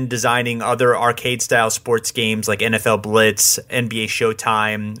began designing other arcade-style sports games like NFL Blitz, NBA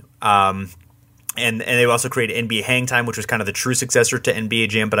Showtime, and they also created NBA Hang Time, which was kind of the true successor to NBA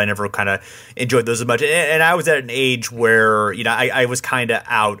Jam, but I never kind of enjoyed those as much. And I was at an age where I was kind of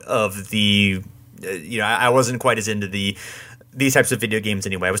out of the I wasn't quite as into these types of video games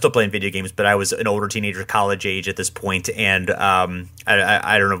anyway. I was still playing video games, but I was an older teenager, college age at this point, and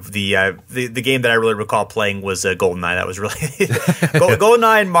I don't know, the game that I really recall playing was GoldenEye. That was really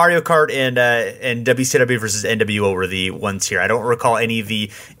GoldenEye and Mario Kart and WCW versus NWO were the ones here. I don't recall any of the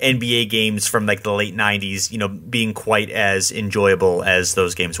NBA games from like the late 90s, being quite as enjoyable as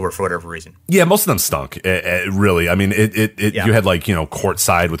those games were for whatever reason. Yeah, most of them stunk. Really, I mean, you had like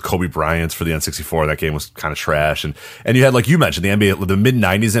Courtside with Kobe Bryant for the N64. That game was kind of trash, and you had, like you mentioned, the mid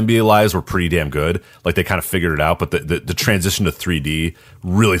 90s NBA lives were pretty damn good. Like they kind of figured it out, but the transition to 3D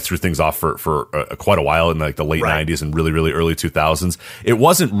really threw things off for quite a while in like the late 90s and really early 2000s. It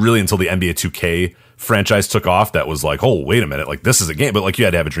wasn't really until the NBA 2K franchise took off that was like, oh, wait a minute, like this is a game. But like you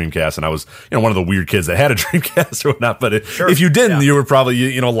had to have a Dreamcast, and I was, one of the weird kids that had a Dreamcast or whatnot. But if you didn't, you were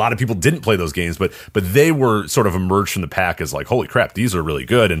probably, a lot of people didn't play those games, but they were sort of emerged from the pack as like, holy crap, these are really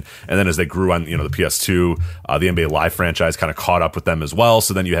good. And then as they grew on, the PS2, the NBA Live franchise kind of caught up with them as well.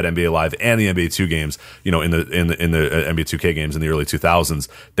 So then you had NBA Live and the NBA 2 games, in the NBA 2K games in the early 2000s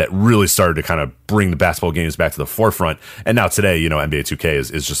that really started to kind of bring the basketball games back to the forefront. And now today, NBA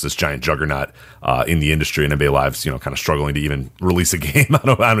 2K is just this giant juggernaut in the industry, and NBA Live's, kind of struggling to even release a game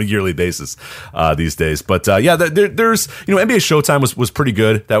on a yearly basis these days. But there's, NBA Showtime was pretty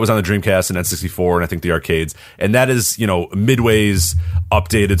good. That was on the Dreamcast and N64 and I think the arcades. And that is, Midway's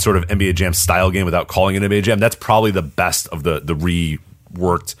updated sort of NBA Jam style game without calling it NBA Jam. That's probably the best of the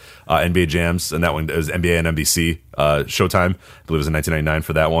reworked NBA Jams, and that one is NBA and NBC Showtime. I believe it was in 1999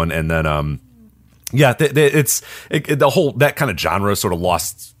 for that one. And then the whole that kind of genre sort of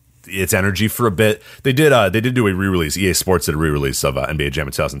lost its energy for a bit. They did do a re-release. EA Sports did a re-release of NBA Jam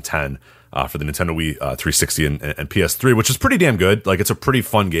in 2010 for the Nintendo Wii 360 and PS3, which is pretty damn good. Like, it's a pretty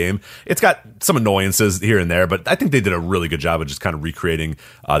fun game. It's got some annoyances here and there, but I think they did a really good job of just kind of recreating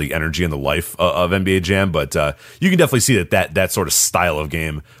the energy and the life of NBA Jam. But you can definitely see that sort of style of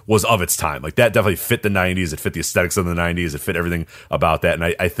game was of its time. Like, that definitely fit the 90s. It fit the aesthetics of the 90s. It fit everything about that.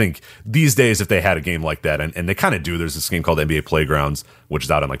 And I think these days, if they had a game like that, and they kind of do, there's this game called NBA Playgrounds, which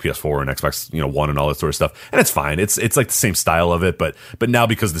is out on like PS4 and Xbox, One and all that sort of stuff. And it's fine. It's like the same style of it, but now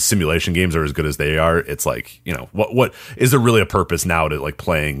because the simulation games are as good as they are, it's like, what is there really a purpose now to like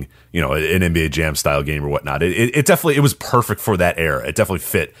playing, an NBA Jam style game or whatnot? It definitely, it was perfect for that era. It definitely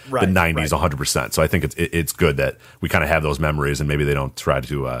fit the 90s 100%. So I think it's good that we kind of have those memories, and maybe they don't try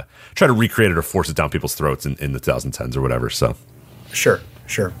to recreate it or force it down people's throats in the 2010s or whatever. So sure.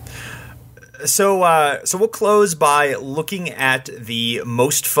 So we'll close by looking at the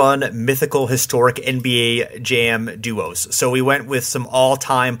most fun, mythical, historic NBA Jam duos. So we went with some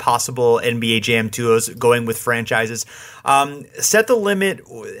all-time possible NBA Jam duos, going with franchises. Set the limit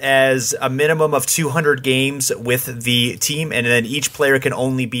as a minimum of 200 games with the team, and then each player can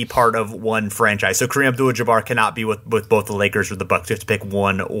only be part of one franchise. So Kareem Abdul-Jabbar cannot be with both the Lakers or the Bucks. You have to pick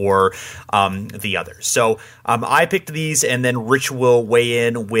one or the other. So I picked these, and then Rich will weigh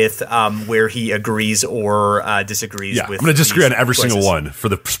in with where he agrees or disagrees with. I'm going to disagree on every single one for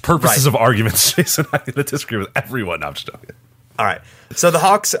the purposes of arguments, Jason. I'm going to disagree with everyone. No, I'm just joking. All right. So the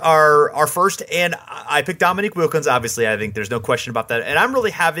Hawks are first, and I picked Dominique Wilkins. Obviously, I think there's no question about that. And I'm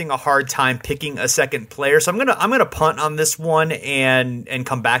really having a hard time picking a second player, so I'm gonna punt on this one and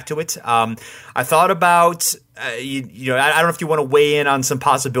come back to it. I thought about I don't know if you want to weigh in on some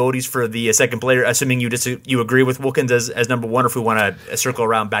possibilities for the second player, assuming you agree with Wilkins as number one, or if we want to circle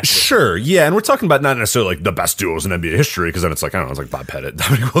around back to Sure, yeah, and we're talking about not necessarily like the best duos in NBA history, because then it's like, I don't know, it's like Bob Pettit,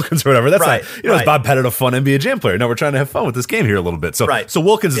 Dominique Wilkins, or whatever. That's not, is Bob Pettit a fun NBA Jam player? No, we're trying to have fun with this game here a little bit. So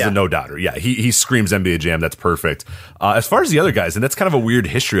Wilkins is a no-doubter. Yeah, he screams NBA Jam. That's perfect. As far as the other guys, and that's kind of a weird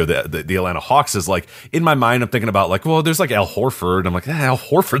history of the Atlanta Hawks, is like, in my mind, I'm thinking about like, well, there's like Al Horford. I'm like, Al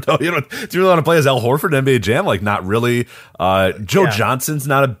Horford, though. Do you really want to play as Al Horford in NBA Jam? Like, not really. Joe Johnson's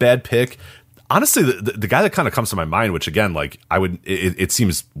not a bad pick. Honestly, the guy that kind of comes to my mind, which again, like it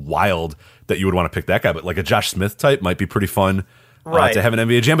seems wild that you would want to pick that guy, but like a Josh Smith type might be pretty fun. To have an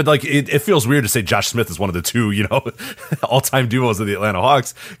NBA Jam, but like it feels weird to say Josh Smith is one of the two, all-time duos of the Atlanta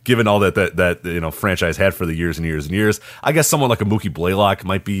Hawks, given all that franchise had for the years and years and years. I guess someone like a Mookie Blaylock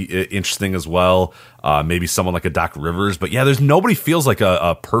might be interesting as well. Maybe someone like a Doc Rivers, but yeah, there's nobody feels like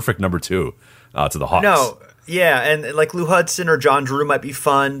a perfect number two to the Hawks. No. Yeah, and like Lou Hudson or John Drew might be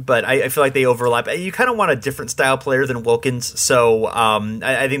fun, but I feel like they overlap. You kind of want a different style player than Wilkins, so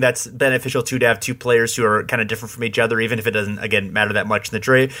I think that's beneficial too, to have two players who are kind of different from each other, even if it doesn't, again, matter that much in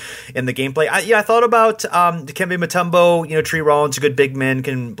the gameplay. I thought about Dikembe Mutombo. Tree Rollins, a good big man,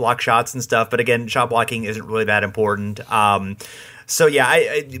 can block shots and stuff, but again, shot blocking isn't really that important. So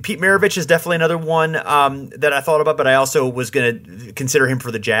yeah, Pete Maravich is definitely another one that I thought about, but I also was going to consider him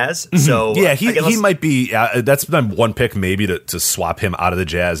for the Jazz. So yeah, he might be. That's been one pick, maybe to swap him out of the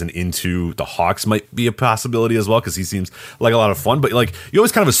Jazz and into the Hawks might be a possibility as well, because he seems like a lot of fun. But like, you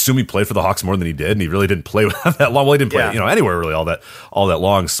always kind of assume he played for the Hawks more than he did, and he really didn't play with them that long. Well, he didn't play anywhere really all that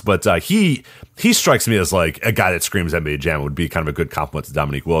long. But he strikes me as like a guy that screams NBA Jam. Would be kind of a good compliment to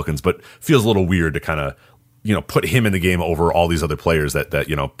Dominique Wilkins, but feels a little weird to kind of put him in the game over all these other players that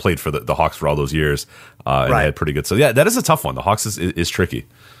played for the Hawks for all those years and had pretty good. So yeah, that is a tough one. The Hawks is tricky.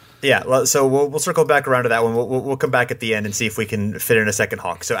 Yeah, well, so we'll circle back around to that one. We'll come back at the end and see if we can fit in a second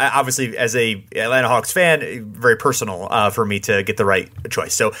Hawk. So obviously, as a Atlanta Hawks fan, very personal for me to get the right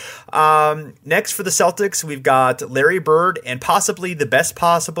choice. So next for the Celtics, we've got Larry Bird and possibly the best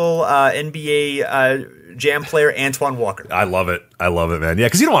possible NBA Jam player, Antoine Walker. I love it, man. Yeah,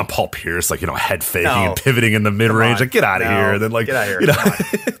 because you don't want Paul Pierce head faking and pivoting in the mid range. Like, get out of here. And then get out of here.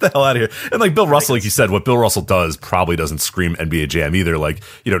 Get the hell out of here. And like Bill Russell, like you said, what Bill Russell does probably doesn't scream NBA Jam either. Like,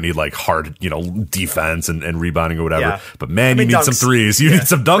 you don't need like hard, defense and rebounding or whatever. Yeah. But man, you need dunks. Some threes. You need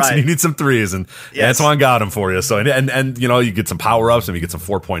some dunks and you need some threes. And Antoine got them for you. So and you get some power ups and you get some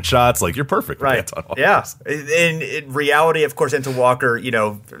 4-point shots. Like, you're perfect. Right. Yeah. In reality, of course, Antoine Walker,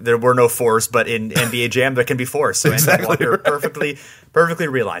 there were no fours, but in NBA Jam, there can be four. So Antoine Walker perfectly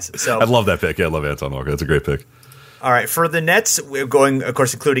realizes. So I love that pick. Yeah, I love Antoine Walker. That's a great pick. All right, for the Nets, we're going, of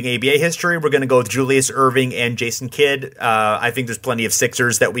course, including ABA history. We're going to go with Julius Erving and Jason Kidd. I think there's plenty of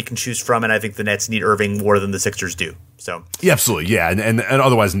Sixers that we can choose from, and I think the Nets need Erving more than the Sixers do. So yeah, absolutely, yeah, and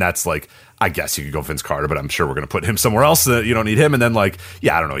otherwise Nets, like, I guess you could go Vince Carter, but I'm sure we're going to put him somewhere else. You don't need him, and then I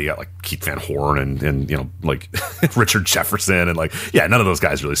don't know, you got like Keith Van Horn and Richard Jefferson, and none of those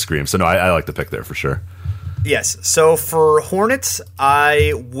guys really scream. So no, I like the pick there for sure. Yes. So for Hornets,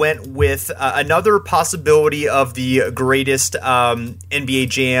 I went with another possibility of the greatest possible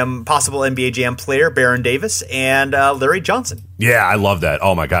NBA Jam player, Baron Davis, and Larry Johnson. Yeah, I love that.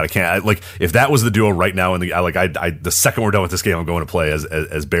 Oh my God, I can't. If that was the duo right now, the second we're done with this game, I'm going to play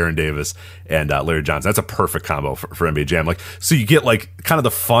as Baron Davis and Larry Johnson. That's a perfect combo for NBA Jam. So you get kind of the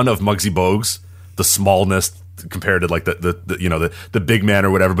fun of Muggsy Bogues, the smallness compared to the big man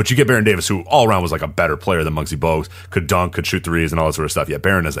or whatever, but you get Baron Davis, who all around was a better player than Muggsy Bogues, could dunk, could shoot threes, and all that sort of stuff. Yeah,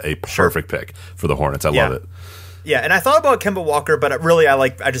 Baron is a perfect pick for the Hornets. I love it. Yeah, and I thought about Kemba Walker, but really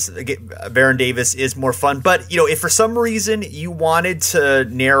Baron Davis is more fun. But if for some reason you wanted to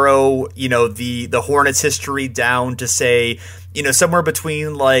narrow the Hornets history down to say somewhere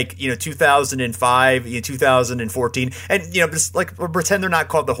between 2005, 2014, and just pretend they're not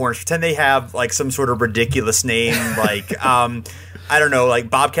called the Hornets, pretend they have some sort of ridiculous name I don't know,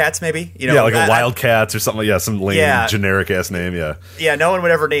 Bobcats maybe, a Wildcats or something. Yeah, some lame generic ass name. Yeah, no one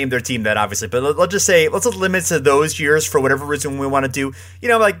would ever name their team that, obviously, but let's just say let's limit to those years for whatever reason we want to do.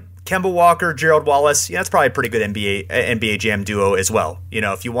 Kemba Walker, Gerald Wallace, that's probably a pretty good NBA Jam duo as well.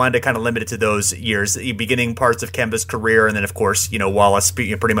 If you wanted to kind of limit it to those years, the beginning parts of Kemba's career, and then of course, Wallace,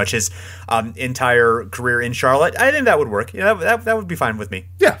 pretty much his entire career in Charlotte. I think that would work. That would be fine with me.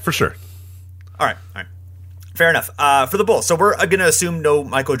 Yeah, for sure. All right. Fair enough. For the Bulls, so we're going to assume no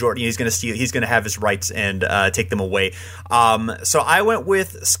Michael Jordan. He's going to steal. He's going to have his rights and take them away. So I went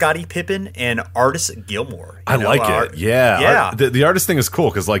with Scottie Pippen and Artis Gilmore. I like it. Yeah. The Artis thing is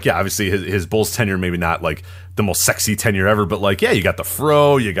cool because, obviously his Bulls tenure maybe not the most sexy tenure ever, but you got the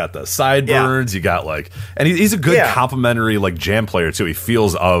fro, you got the sideburns, you got and he's a good complimentary Jam player too. He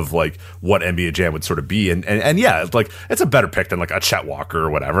feels of what NBA Jam would sort of be, and it's a better pick than a Chet Walker or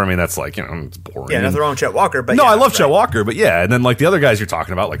whatever. I mean, that's it's boring. Yeah, nothing wrong with Chet Walker, but no, I love Chet Walker, but and then the other guys you're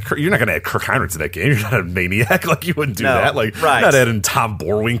talking about, you're not going to add Kirk Heinrich to that game. You're not a maniac. You wouldn't do that. You're not adding Tom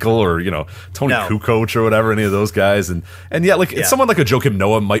Borwinkle or Tony Kukoc or whatever, any of those guys, and someone like a Joakim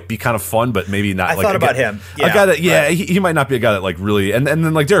Noah might be kind of fun, but maybe not. I thought about him. A guy that, he might not be a guy that really, and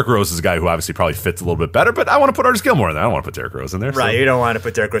then Derrick Rose is a guy who obviously probably fits a little bit better, but I want to put Artis Gilmore in there. I don't want to put Derrick Rose in there. Right, so. You don't want to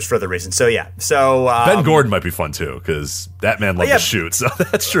put Derrick Rose for other reasons. So, Ben Gordon might be fun too, because that man loved to shoot, so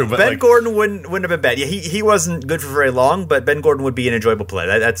that's true. But Ben Gordon wouldn't have been bad. Yeah, he wasn't good for very long, but Ben Gordon would be an enjoyable play.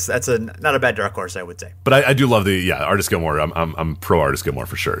 That's not a bad dark horse, I would say. But I do love Artis Gilmore. I'm pro Artis Gilmore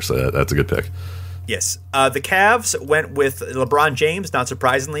for sure, so that's a good pick. Yes. The Cavs went with LeBron James, not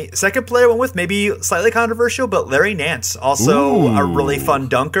surprisingly. Second player went with, maybe slightly controversial, but Larry Nance. Also a really fun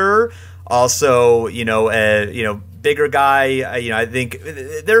dunker. Also, bigger guy. I think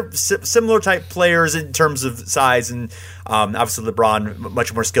they're similar type players in terms of size, and obviously LeBron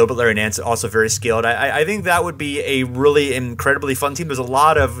much more skilled, but Larry Nance also very skilled. I think that would be a really incredibly fun team. There's a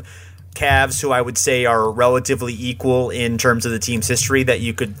lot of Cavs who I would say are relatively equal in terms of the team's history that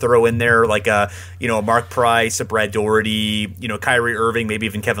you could throw in there, like a Mark Price, a Brad Daugherty, Kyrie Irving, maybe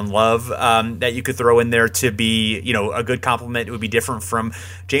even Kevin Love, that you could throw in there to be a good complement. It would be different from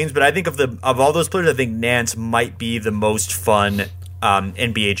James, but I think of all those players, I think Nance might be the most fun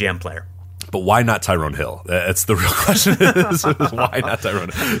NBA Jam player. But why not Tyrone Hill? That's the real question. Why not Tyrone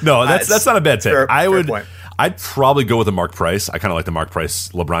Hill? No, that's not a bad pick. Fair I'd probably go with a Mark Price. I kind of like the Mark Price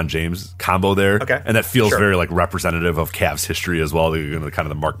LeBron James combo there. Okay. And that feels Sure. very like representative of Cavs history as well. Kind of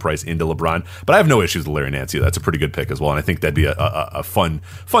the Mark Price into LeBron. But I have no issues with Larry Nance either. That's a pretty good pick as well. And I think that'd be a fun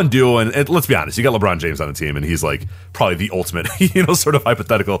duo. And let's be honest, you got LeBron James on the team, and he's like probably the ultimate, sort of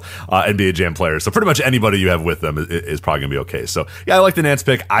hypothetical NBA Jam player. So pretty much anybody you have with them is probably gonna be okay. So yeah, I like the Nance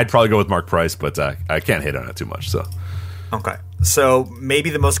pick. I'd probably go with Mark Price, but I can't hate on it too much. So. Okay. So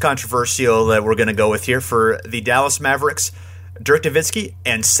maybe the most controversial that we're going to go with here for the Dallas Mavericks, Dirk Nowitzki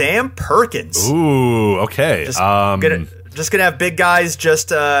and Sam Perkins. Ooh, okay. Just gonna have big guys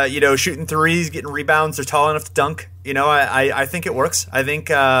just shooting threes, getting rebounds. They're tall enough to dunk. I think it works. I think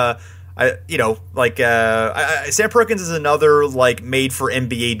Sam Perkins is another like made for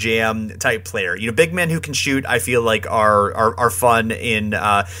NBA Jam type player. Big men who can shoot. I feel like are fun in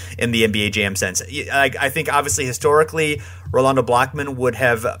the NBA Jam sense. I think obviously historically Rolando Blackman would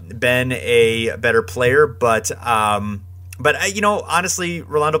have been a better player, but honestly,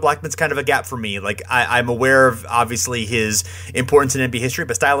 Rolando Blackman's kind of a gap for me. Like, I'm aware of, obviously, his importance in NBA history,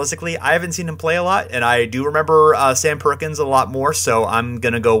 but stylistically, I haven't seen him play a lot, and I do remember Sam Perkins a lot more, so I'm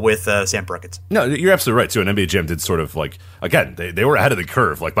going to go with Sam Perkins. No, you're absolutely right, too. And NBA Jam did sort of, like, again, they were ahead of the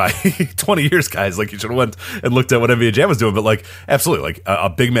curve, like, by 20 years, guys. Like, you should have went and looked at what NBA Jam was doing, but, like, absolutely, like, a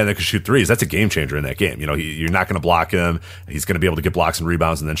big man that could shoot threes, that's a game changer in that game. You're not going to block him. He's going to be able to get blocks and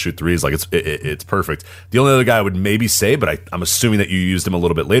rebounds and then shoot threes. Like, it's perfect. The only other guy I would maybe say, but I'm assuming that you used him a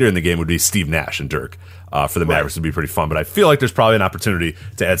little bit later in the game, would be Steve Nash and Dirk. For the Mavericks would be pretty fun, but I feel like there's probably an opportunity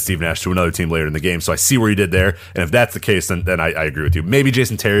to add Steve Nash to another team later in the game. So I see where you did there, and if that's the case, then I agree with you. Maybe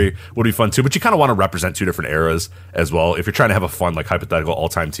Jason Terry would be fun too, but you kind of want to represent two different eras as well. If you're trying to have a fun, like, hypothetical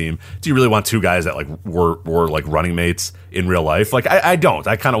all-time team, do you really want two guys that like were like running mates in real life? Like, I don't.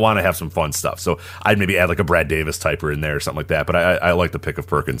 I kind of want to have some fun stuff. So I'd maybe add like a Brad Davis typer in there or something like that. But I like the pick of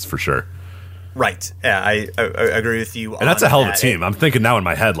Perkins for sure. Right. Yeah, I agree with you. And that's a hell of a team. I'm thinking now in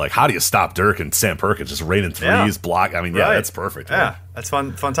my head, like, how do you stop Dirk and Sam Perkins just raining threes, block? I mean, yeah, that's perfect. Yeah, man. That's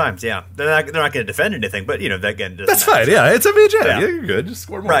fun times. Yeah, they're not going to defend anything, but again, that's fine. Yeah, it's a BJ. Yeah, you're good. Just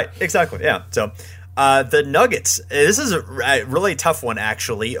score more. Right. Exactly. Yeah. So. The Nuggets. This is a really tough one,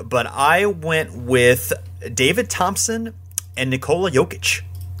 actually, but I went with David Thompson and Nikola Jokic.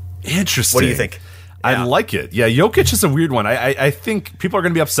 Interesting. What do you think? I like it. Yeah, Jokic is a weird one. I think people are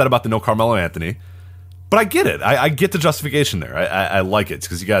going to be upset about the no Carmelo Anthony, but I get it. I get the justification there. I like it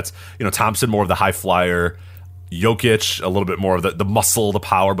because you got Thompson more of the high flyer, Jokic a little bit more of the muscle, the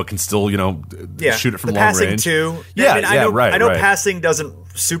power, but can still shoot it from long range too. Yeah, I know passing doesn't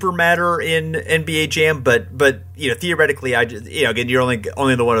super matter in NBA Jam, but theoretically, again, you're only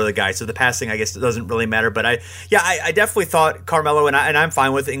the one other guy, so the passing I guess doesn't really matter. But I definitely thought Carmelo, and I'm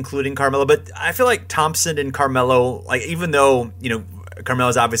fine with including Carmelo, but I feel like Thompson and Carmelo, like, even though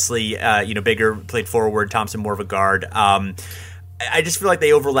Carmelo's obviously bigger, played forward, Thompson more of a guard. I just feel like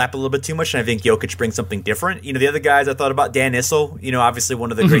they overlap a little bit too much, and I think Jokic brings something different. The other guys I thought about, Dan Issel, obviously one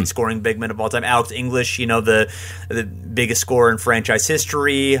of the great scoring big men of all time. Alex English, the biggest scorer in franchise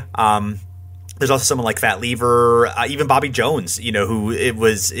history. There's also someone like Fat Lever, even Bobby Jones, who it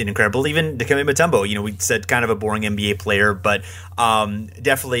was incredible. Even Dikembe Mutombo, we said kind of a boring NBA player, but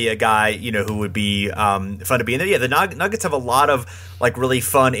definitely a guy, who would be fun to be in there. Yeah, the Nuggets have a lot of like really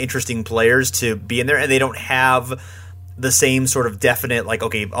fun, interesting players to be in there, and they don't have the same sort of definite, like,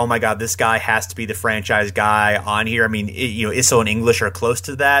 okay, oh my God, this guy has to be the franchise guy on here. I mean, Issel and English are close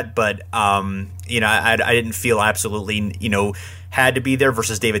to that, but I didn't feel absolutely, had to be there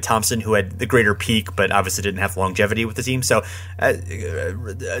versus David Thompson, who had the greater peak, but obviously didn't have longevity with the team. So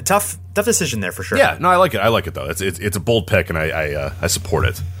tough decision there for sure. Yeah, no, I like it though. It's a bold pick, and I support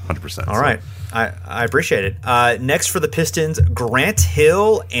it 100%. All right. I appreciate it. Next for the Pistons, Grant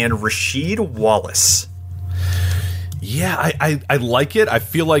Hill and Rasheed Wallace. Yeah, I like it. I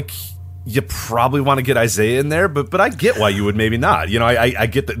feel like you probably want to get Isaiah in there, but I get why you would maybe not. I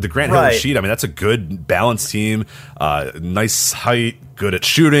get the Grant Hill sheet. I mean, that's a good balanced team. Nice height, good at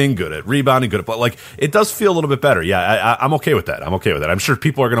shooting, good at rebounding, good at like it does feel a little bit better. Yeah, I'm okay with that. I'm sure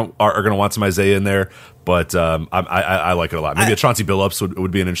people are gonna want some Isaiah in there, but I like it a lot. Maybe a Chauncey Billups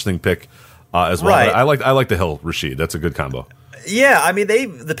would be an interesting pick as well. Right. I like the Hill Rasheed. That's a good combo. Yeah, I mean,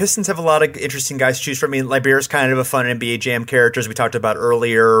 the Pistons have a lot of interesting guys to choose from. I mean, Libera's kind of a fun NBA Jam character, as we talked about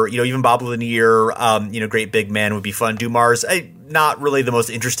earlier. Even Bob Lanier, great big man, would be fun. Dumars, not really the most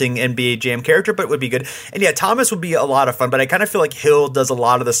interesting NBA Jam character, but would be good. And yeah, Thomas would be a lot of fun, but I kind of feel like Hill does a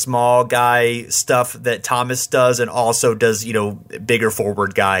lot of the small guy stuff that Thomas does, and also does, bigger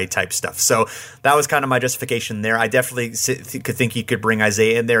forward guy type stuff. So that was kind of my justification there. I definitely could think you could bring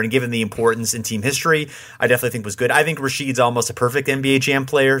Isaiah in there, and given the importance in team history, I definitely think was good. I think Rashid's almost a perfect NBA Jam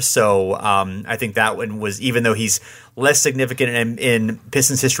player, so I think that one was, even though he's less significant in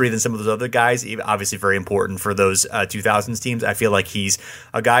Pistons history than some of those other guys, obviously very important for those 2000s teams. I feel like he's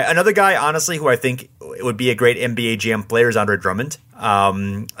a guy. Another guy, honestly, who I think would be a great NBA Jam player is Andre Drummond.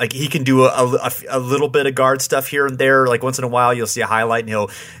 Like he can do a little bit of guard stuff here and there. Like once in a while, you'll see a highlight and he'll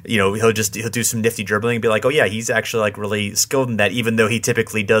do some nifty dribbling and be like, oh yeah, he's actually like really skilled in that. Even though he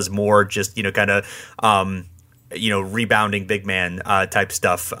typically does more just rebounding big man type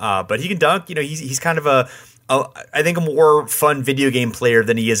stuff. But he can dunk. He's kind of I think a more fun video game player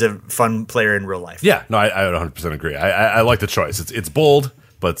than he is a fun player in real life. Yeah, no, I would 100% agree. I like the choice. It's bold,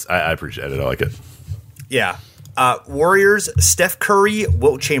 but I appreciate it. I like it. Yeah. Warriors, Steph Curry,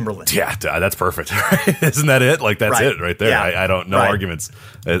 Wilt Chamberlain. Yeah, that's perfect. Isn't that it? Like that's it right there. Yeah. I don't know arguments.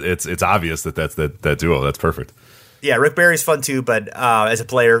 It's obvious that's that duo. That's perfect. Yeah, Rick Barry's fun too, but as a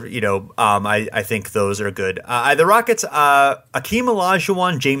player, I think those are good. The Rockets, Akeem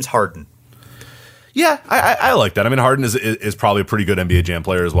Olajuwon, James Harden. Yeah, I like that. I mean, Harden is probably a pretty good NBA Jam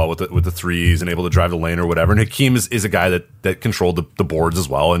player as well with the threes and able to drive the lane or whatever. And Hakeem is a guy that controlled the boards as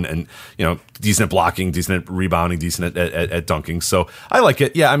well, and decent at blocking, decent at rebounding, decent at dunking. So I like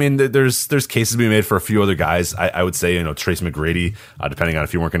it. Yeah, I mean, there's cases to be made for a few other guys. I would say Trace McGrady, depending on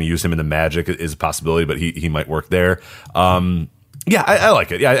if you weren't going to use him in the Magic, is a possibility, but he might work there. Yeah, I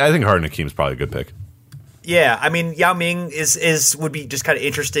like it. Yeah, I think Harden and Hakeem is probably a good pick. Yeah, I mean, Yao Ming would be just kind of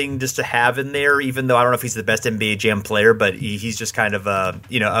interesting just to have in there, even though I don't know if he's the best NBA Jam player, but he's just kind of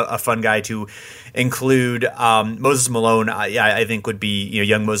a fun guy to include. Moses Malone, I think would be,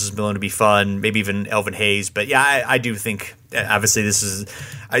 young Moses Malone would be fun, maybe even Elvin Hayes. But yeah, I do think obviously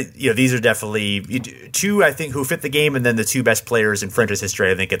these are definitely two, I think, who fit the game, and then the two best players in franchise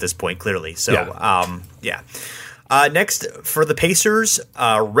history, I think, at this point, clearly. So yeah. Next, for the Pacers,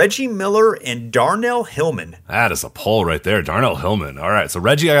 Reggie Miller and Darnell Hillman. That is a pull right there. Darnell Hillman. All right. So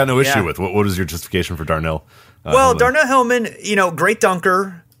Reggie, I got no issue with. What is your justification for Darnell? Hillman? Darnell Hillman, great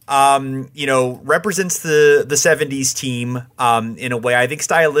dunker. Represents the 70s team in a way I think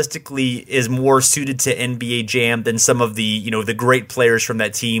stylistically is more suited to NBA Jam than some of the the great players from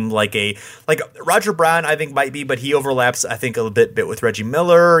that team, like Roger Brown I think might be, but he overlaps I think a bit with Reggie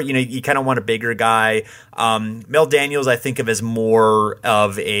Miller. You kind of want a bigger guy. Mel Daniels I think of as more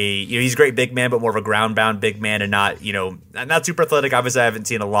of a he's a great big man, but more of a ground bound big man, and not not super athletic. Obviously I haven't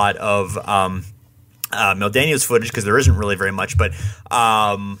seen a lot of Mel Daniels footage because there isn't really very much, but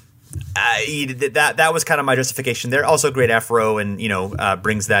that was kind of my justification there. Also, great afro, and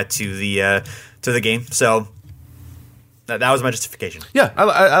brings that to the game. So that was my justification. Yeah,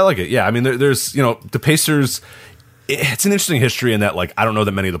 I like it. Yeah, I mean, there's the Pacers. It's an interesting history in that I don't know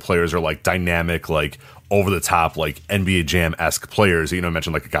that many of the players are dynamic, over the top, NBA Jam-esque players. I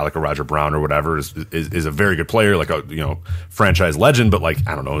mentioned a guy like a Roger Brown or whatever is a very good player, a franchise legend, but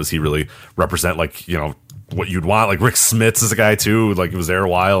I don't know, does he really represent what you'd want? Rick Smits is a guy too, he was there a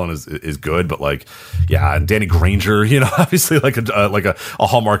while and is good, but and Danny Granger, obviously a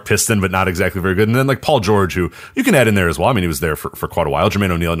hallmark Piston, but not exactly very good. And then Paul George, who you can add in there as well. I mean, he was there for quite a while.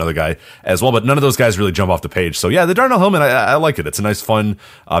 Jermaine O'Neal, another guy as well, but none of those guys really jump off the page. So yeah, the Darnell Hillman, I like it. It's a nice, fun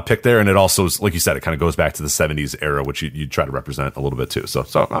pick there, and it also, like you said, it kind of goes back to the 70s era, which you try to represent a little bit too. So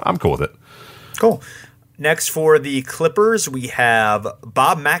I'm cool with it. Cool. Next for the Clippers, we have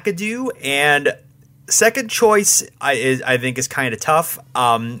Bob McAdoo, and second choice I think is kind of tough,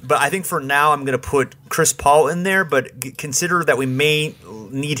 but I think for now I'm going to put Chris Paul in there, but consider that we may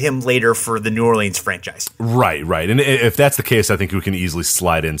need him later for the New Orleans franchise. Right. And if that's the case, I think we can easily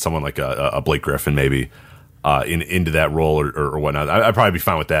slide in someone like a Blake Griffin maybe into that role or whatnot. I'd probably be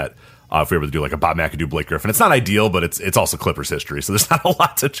fine with that. If we were to do a Bob McAdoo, Blake Griffin. It's not ideal, but it's also Clippers history, so there's not a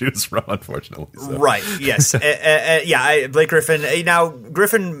lot to choose from, unfortunately. So. Right, yes. Blake Griffin. Now,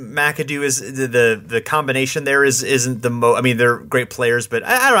 Griffin McAdoo is the combination there isn't the most. I mean, they're great players, but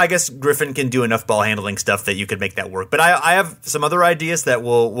I don't know. I guess Griffin can do enough ball handling stuff that you could make that work. But I have some other ideas that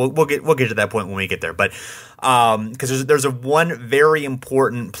we'll get to that point when we get there. But because there's one very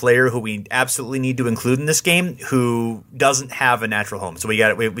important player who we absolutely need to include in this game who doesn't have a natural home, so we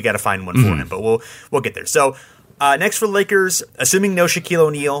got to find one for him, but we'll get there. So next for the Lakers, assuming no Shaquille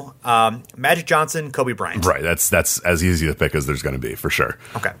O'Neal, Magic Johnson, Kobe Bryant. Right, that's as easy to pick as there's going to be for sure.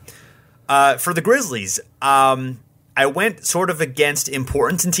 Okay. For the Grizzlies, I went sort of against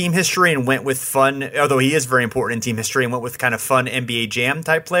importance in team history and went with fun, although he is very important in team history, and went with kind of fun NBA Jam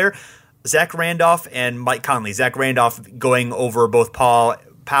type player. Zach Randolph and Mike Conley. Zach Randolph going over both Pau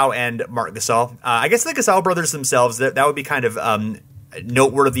and Marc Gasol. I guess the Gasol brothers themselves, that would be kind of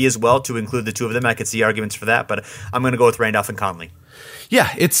noteworthy as well to include the two of them. I could see arguments for that, but I'm going to go with Randolph and Conley. Yeah,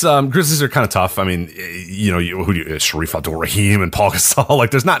 it's Grizzlies are kind of tough. I mean, Sharif Abdul-Rahim and Paul Gasol.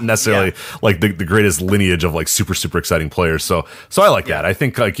 Like, there's not necessarily like the greatest lineage of like super exciting players. So I like that. I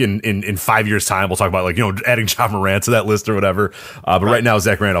think like in 5 years time we'll talk about like adding Ja Morant to that list or whatever. But right now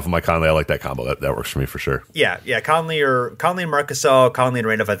Zach Randolph and Mike Conley, I like that combo. That works for me for sure. Yeah. Conley and Marc Gasol, Conley and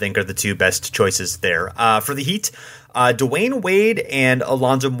Randolph I think are the two best choices there. For the Heat, Dwayne Wade and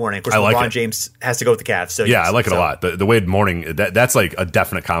Alonzo Mourning. Of course, LeBron James has to go with the Cavs. So yeah, I like it a lot. The Wade Mourning, that's like a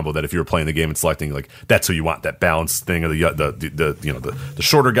definite combo that if you were playing the game and selecting, like that's who you want, that balance thing of the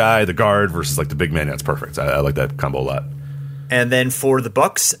shorter guy, the guard versus like the big man. That's perfect. I like that combo a lot. And then for the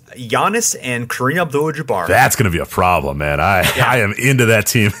Bucks, Giannis and Kareem Abdul-Jabbar. That's going to be a problem, man. I am into that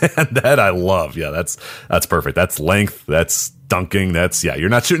team. That I love. Yeah, that's perfect. That's length. That's dunking. You're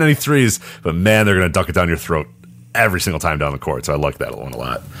not shooting any threes, but man, they're going to dunk it down your throat every single time down the court. So I like that one a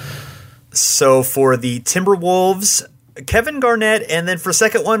lot. So for the Timberwolves, Kevin Garnett, and then for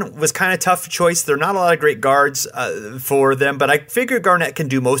second one was kind of tough choice. There are not a lot of great guards for them, but I figure Garnett can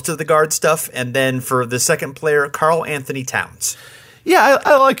do most of the guard stuff. And then for the second player, Karl Anthony Towns. Yeah,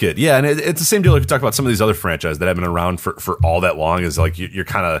 I like it. Yeah, and it's the same deal like we talk about some of these other franchises that have been around for all that long. Is like you're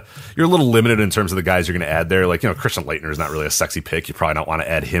a little limited in terms of the guys you're going to add there. Like Christian Laettner is not really a sexy pick. You probably don't want to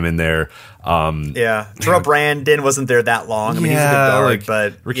add him in there. Terrell Brandon wasn't there that long. I mean, he's a good guard,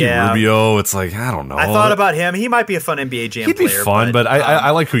 but Ricky Rubio. It's like I don't know. I thought about him. He might be a fun NBA Jam. He'd be fun, but I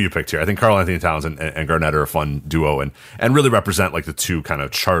like who you picked here. I think Karl Anthony Towns and Garnett are a fun duo and really represent like the two kind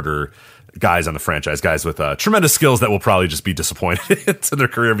of charter guys on the franchise, guys with tremendous skills that will probably just be disappointed in their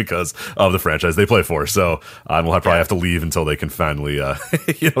career because of the franchise they play for. So we'll probably have to leave until they can finally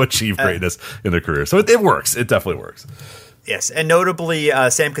achieve greatness in their career. So it works. It definitely works. Yes, and notably,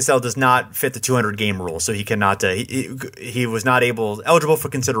 Sam Cassell does not fit the 200 game rule, so he cannot. He was not eligible for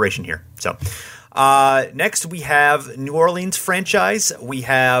consideration here. So. Next, we have New Orleans franchise. We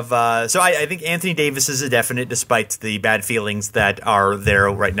have I think Anthony Davis is a definite, despite the bad feelings that are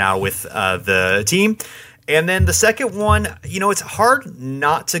there right now with the team. And then the second one, it's hard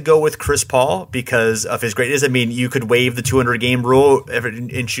not to go with Chris Paul because of his greatness. I mean, you could waive the 200 game rule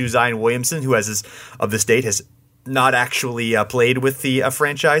and choose Zion Williamson, who has not actually played with the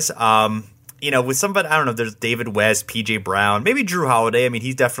franchise. With somebody, I don't know, there's David West, PJ Brown, maybe Drew Holiday. I mean,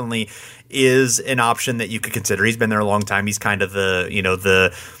 he definitely is an option that you could consider. He's been there a long time. He's kind of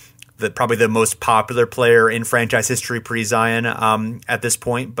the probably the most popular player in franchise history pre-Zion at this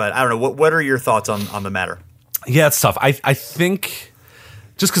point. But I don't know. What are your thoughts on the matter? Yeah, it's tough. I think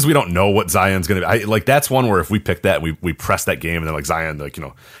just because we don't know what Zion's going to be, that's one where if we pick that, we press that game, and then Zion,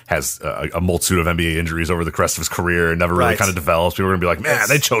 has a multitude of NBA injuries over the rest of his career and never really kind of develops. People are going to be like, man,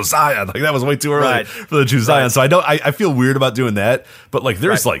 they chose Zion. Like that was way too early for them to choose Zion. So I feel weird about doing that, but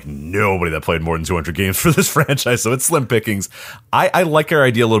there's nobody that played more than 200 games for this franchise. So it's slim pickings. I like our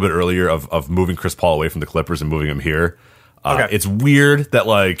idea a little bit earlier of moving Chris Paul away from the Clippers and moving him here. It's weird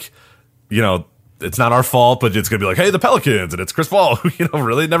that it's not our fault, but it's going to be like, hey, the Pelicans, and it's Chris Paul, who,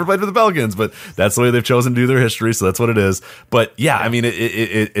 really never played for the Pelicans, but that's the way they've chosen to do their history, so that's what it is. But yeah, I mean,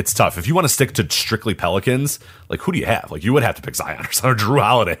 it's tough. If you want to stick to strictly Pelicans, who do you have? You would have to pick Zion or Drew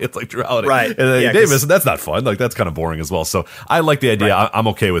Holiday. It's like Drew Holiday. Right. And then Davis, and that's not fun. That's kind of boring as well. So I like the idea. Right. I'm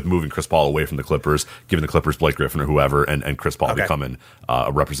okay with moving Chris Paul away from the Clippers, giving the Clippers Blake Griffin or whoever, and Chris Paul becoming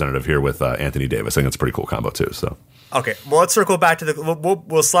a representative here with Anthony Davis. I think that's a pretty cool combo too, so. Okay, well, let's circle back to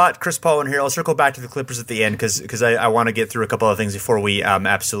we'll slot Chris Paul in here. I'll circle back to the Clippers at the end because I want to get through a couple of things before we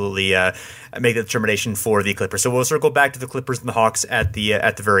absolutely make the determination for the Clippers. So we'll circle back to the Clippers and the Hawks at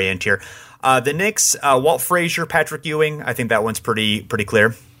the very end here. The Knicks, Walt Frazier, Patrick Ewing. I think that one's pretty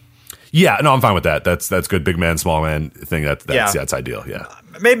clear. Yeah, no, I'm fine with that. That's good. Big man, small man thing. That's ideal. Yeah.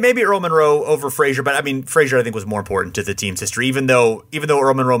 Maybe Earl Monroe over Frazier, but I mean Frazier I think was more important to the team's history. Even though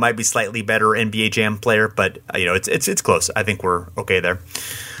Earl Monroe might be slightly better NBA Jam player, but it's close. I think we're okay there.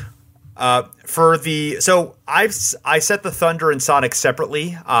 I set the Thunder and Sonics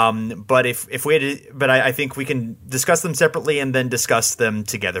separately, but I think we can discuss them separately and then discuss them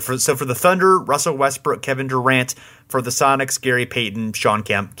together. For the Thunder, Russell Westbrook, Kevin Durant. For the Sonics, Gary Payton, Sean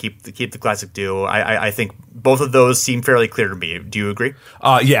Kemp. Keep the classic duo. I think both of those seem fairly clear to me. Do you agree?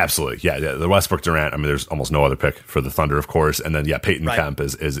 Yeah, absolutely. Yeah, the Westbrook Durant. I mean, there's almost no other pick for the Thunder, of course, and then Payton Kemp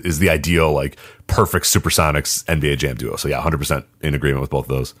is the ideal perfect Supersonics NBA Jam duo. So 100% in agreement with both of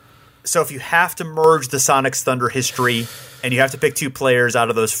those. So if you have to merge the Sonics Thunder history and you have to pick 2 players out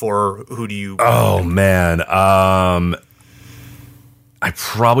of those 4, who do you? Oh man, I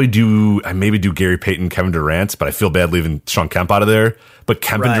maybe do Gary Payton, Kevin Durant, but I feel bad leaving Sean Kemp out of there. But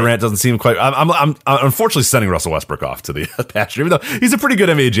Kevin Durant doesn't seem quite. I'm unfortunately sending Russell Westbrook off to the pasture, even though he's a pretty good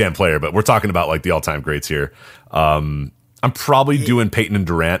NBA Jam player. But we're talking about like the all-time greats here. I'm probably doing Payton and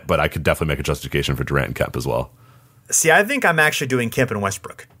Durant, but I could definitely make a justification for Durant and Kemp as well. See, I think I'm actually doing Kemp and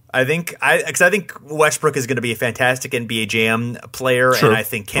Westbrook. I think Westbrook is going to be a fantastic NBA Jam player, Sure. and I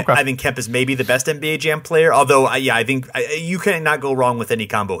think Kemp is maybe the best NBA Jam player. Although, I think you cannot go wrong with any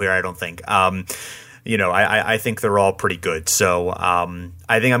combo here. I don't think. I think they're all pretty good. So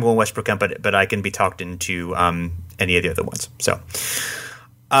I think I'm going Westbrook Kemp, but I can be talked into any of the other ones. So.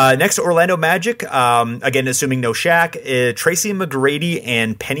 Next, Orlando Magic. Again, assuming no Shaq, Tracy McGrady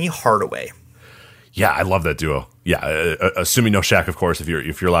and Penny Hardaway. Yeah, I love that duo. Yeah, assuming no Shaq, of course. If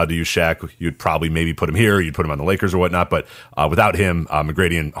you're allowed to use Shaq, you'd probably maybe put him here. You'd put him on the Lakers or whatnot. But without him,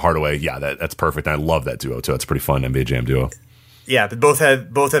 McGrady and Hardaway, yeah, that's perfect. And I love that duo too. It's a pretty fun NBA Jam duo. Yeah, but both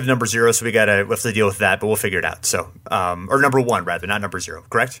have number 0, so we have to deal with that. But we'll figure it out. So, or number 1 rather, not number 0.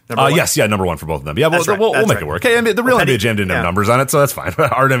 Correct? Yes, number 1 for both of them. Yeah, we'll make it work. Hey, the real NBA Jam didn't have numbers on it, so that's fine.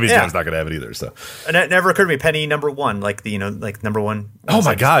 Our NBA Jam's not going to have it either. So, and it never occurred to me. Penny number 1, like number 1. Oh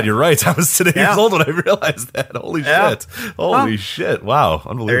my God, you're right. I was today years old when I realized that. Holy shit! Holy shit! Wow,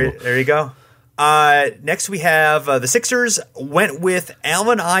 unbelievable. There you go. Next we have the Sixers went with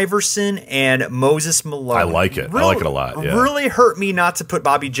Allen Iverson and Moses Malone. I like it. I like it a lot. Yeah. Really hurt me not to put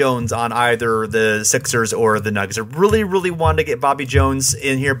Bobby Jones on either the Sixers or the Nuggets. I really, really wanted to get Bobby Jones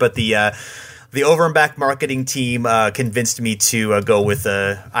in here, but the over and back marketing team convinced me to go with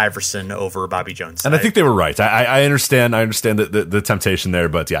Iverson over Bobby Jones. And I think they were right. I understand. I understand the temptation there,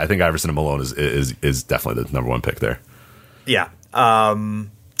 but yeah, I think Iverson and Malone is definitely the number 1 pick there. Yeah.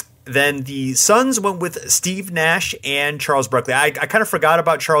 Then the Suns went with Steve Nash and Charles Barkley. I kind of forgot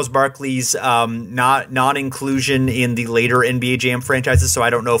about Charles Barkley's non-inclusion in the later NBA Jam franchises, so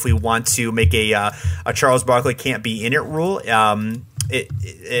I don't know if we want to make a Charles Barkley can't be in it rule. I don't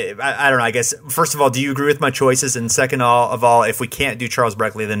know. I guess first of all, do you agree with my choices? And second of all, if we can't do Charles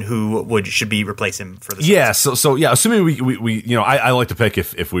Barkley, then who should be replace him for the Suns? Yeah. So yeah, assuming we I like to pick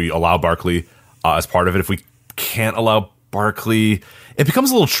if we allow Barkley as part of it. If we can't allow Barkley, it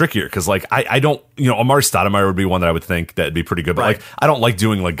becomes a little trickier because like I don't Amari Stoudemire would be one that I would think that'd be pretty good, but like I don't like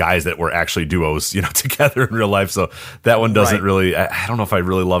doing like guys that were actually duos together in real life, so that one doesn't really. I don't know if I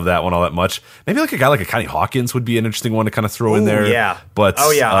really love that one all that much. Maybe like a guy like a Connie Hawkins would be an interesting one to kind of throw in there. Yeah, but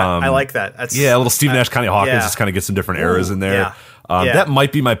I like that. A little Steve Nash, Connie Hawkins, just kind of get some different eras in there. That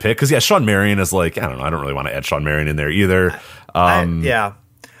might be my pick because Sean Marion is like I don't know. I don't really want to add Sean Marion in there either.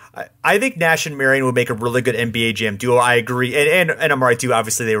 I think Nash and Marion would make a really good NBA Jam duo. I agree, and Amari too.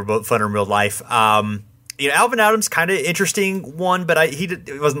 Obviously, they were both fun in real life. Alvin Adams kind of interesting one, but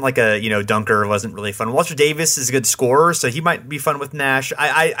it wasn't like a dunker. It wasn't really fun. Walter Davis is a good scorer, so he might be fun with Nash.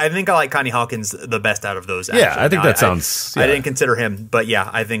 I think I like Connie Hawkins the best out of those. Actually. Yeah, I think that sounds. I didn't consider him, but yeah,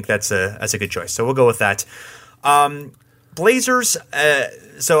 I think that's a good choice. So we'll go with that. Blazers.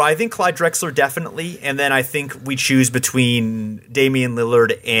 So I think Clyde Drexler definitely, and then I think we choose between Damian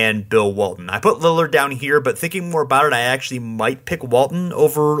Lillard and Bill Walton. I put Lillard down here, but thinking more about it, I actually might pick Walton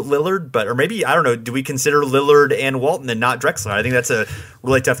over Lillard, or maybe I don't know. Do we consider Lillard and Walton and not Drexler? I think that's a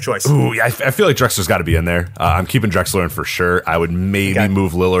really tough choice. Ooh, yeah, I feel like Drexler's got to be in there. I'm keeping Drexler in for sure. I would maybe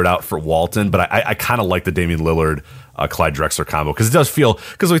move Lillard out for Walton, but I kind of like the Damian Lillard. Clyde Drexler combo because it does feel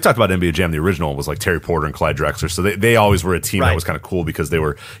because we talked about NBA Jam, the original was like Terry Porter and Clyde Drexler, so they always were a team that was kind of cool because they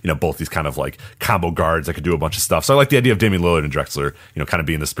were both these kind of like combo guards that could do a bunch of stuff. So I like the idea of Damian Lillard and Drexler kind of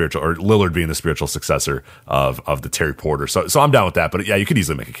being the spiritual, or Lillard being the spiritual successor of the Terry Porter. So I'm down with that, but yeah, you could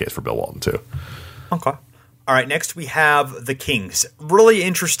easily make a case for Bill Walton too. Okay, all right. Next we have the Kings. Really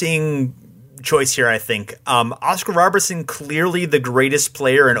interesting choice here, I think. Oscar Robertson, clearly the greatest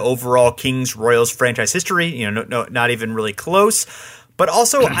player in overall Kings Royals franchise history. No, not even really close. But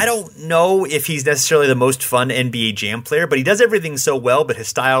also, I don't know if he's necessarily the most fun NBA Jam player, but he does everything so well, but his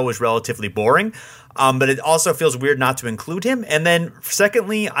style was relatively boring. But it also feels weird not to include him. And then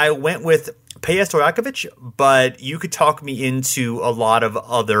secondly, I went with Peja Stojakovic, but you could talk me into a lot of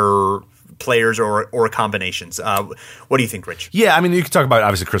other players or combinations. What do you think, Rich? Yeah, I mean, you could talk about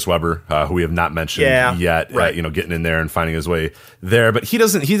obviously Chris Webber, who we have not mentioned yet. Right. Getting in there and finding his way there, but he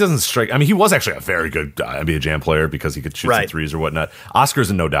doesn't strike. I mean, he was actually a very good NBA Jam player because he could shoot some threes or whatnot. Oscar's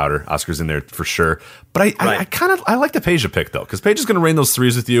a no doubter. Oscar's in there for sure. But I like the Peja pick though, because Peja is going to rain those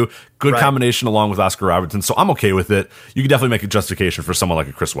threes with you. Good combination along with Oscar Robertson, so I'm okay with it. You can definitely make a justification for someone like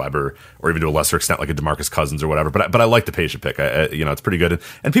a Chris Webber, or even to a lesser extent like a DeMarcus Cousins or whatever. But I like the Peja pick. It's pretty good.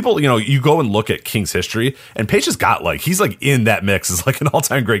 And people, you go and look at King's history, and Peja's got he's in that mix as an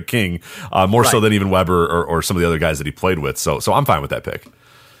all-time great King, more so than even Webber or some of the other guys that he played with. So I'm fine with that pick.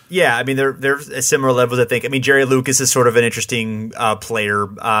 Yeah, I mean, they're at similar levels, I think. I mean, Jerry Lucas is sort of an interesting player.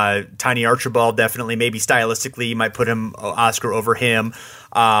 Tiny Archibald, definitely. Maybe stylistically, you might put him Oscar over him.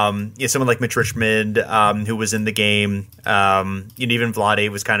 Someone like Mitch Richmond, who was in the game. Even Vlade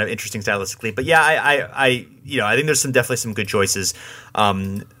was kind of interesting stylistically. But yeah, I think there's definitely some good choices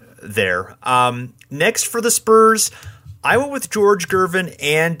there. Next for the Spurs, I went with George Gervin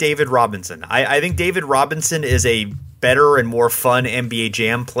and David Robinson. I think David Robinson is a better and more fun NBA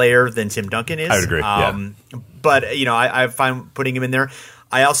Jam player than Tim Duncan is. I would agree. But I find putting him in there.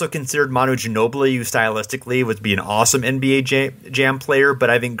 I also considered Manu Ginobili, who stylistically would be an awesome NBA Jam player, but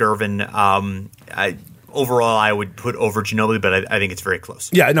I think Gervin, overall, I would put over Ginobili, but I think it's very close.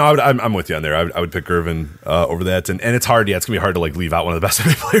 Yeah, no, I'm with you on there. I would pick Gervin over that, and it's hard. Yeah, it's gonna be hard to leave out one of the best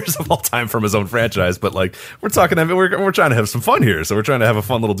NBA players of all time from his own franchise. But we're talking, we're trying to have some fun here, so we're trying to have a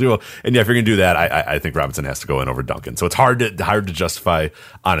fun little duo. And yeah, if you're gonna do that, I think Robinson has to go in over Duncan. So it's hard to justify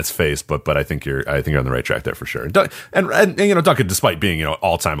on its face, but I think you're on the right track there for sure. And Duncan, despite being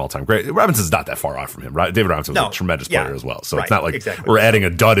all time great, Robinson's not that far off from him. Right? David Robinson was a tremendous player as well. So it's not like we're adding a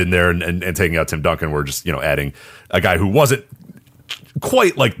dud in there and taking out Tim Duncan. We're just adding a guy who wasn't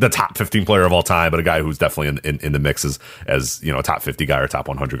quite the top 15 player of all time, but a guy who's definitely in the mix as a top 50 guy or top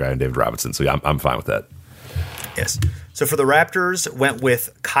 100 guy in David Robinson. So yeah, I'm fine with that. Yes. So for the Raptors, went with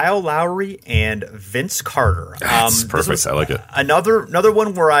Kyle Lowry and Vince Carter. That's perfect. I like it. Another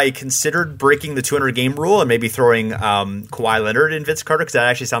one where I considered breaking the 200 game rule and maybe throwing Kawhi Leonard and Vince Carter, because that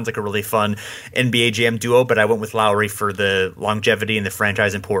actually sounds like a really fun NBA Jam duo. But I went with Lowry for the longevity and the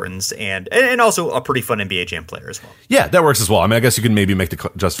franchise importance, and also a pretty fun NBA Jam player as well. Yeah, that works as well. I mean, I guess you can maybe make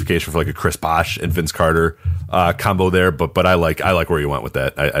the justification for a Chris Bosh and Vince Carter combo there, but I like where you went with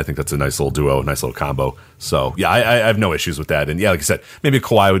that. I think that's a nice little duo, nice little combo. So yeah, I have no issues with that. And yeah, like I said, maybe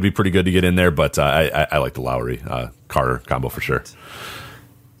Kawhi would be pretty good to get in there, but I like the Lowry Carter combo for sure.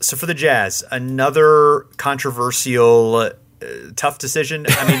 So for the Jazz, another controversial, tough decision.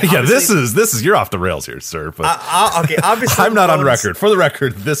 I mean, yeah, this is you're off the rails here, sir. But okay, obviously, I'm not on record. For the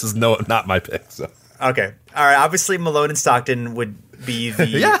record, this is not my pick. So okay, all right. Obviously, Malone and Stockton would be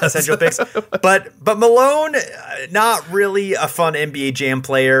the essential picks, but Malone, not really a fun NBA Jam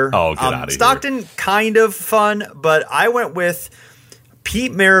player. Oh, get out of Stockton, here. kind of fun, but I went with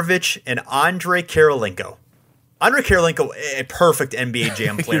Pete Maravich and Andrei Karolinko. Andrei Karolinko, a perfect NBA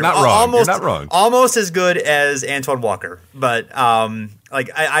Jam player. You're not wrong. You're not wrong. Almost as good as Antoine Walker, but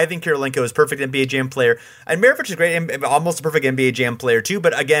I think Karolinko is perfect NBA Jam player, and Maravich is great, almost a perfect NBA Jam player too.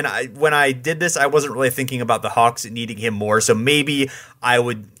 But again, when I did this, I wasn't really thinking about the Hawks needing him more, so maybe I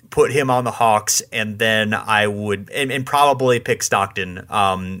would put him on the Hawks, and then I would and probably pick Stockton.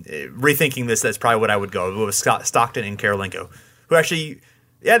 Rethinking this, that's probably what I would go with, Stockton and Karolinko, who actually.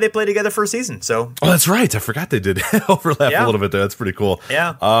 Yeah, they played together for a season. So, that's right. I forgot they did overlap a little bit there. That's pretty cool.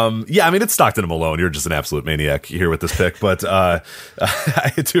 Yeah. I mean, it's Stockton and Malone. You're just an absolute maniac here with this pick. But I'm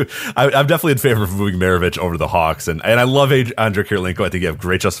definitely in favor of moving Maravich over to the Hawks. And I love Andrei Karolinko. I think you have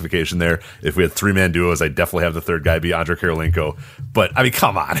great justification there. If we had 3-man duos, I'd definitely have the third guy be Andrei Karolinko. But, I mean,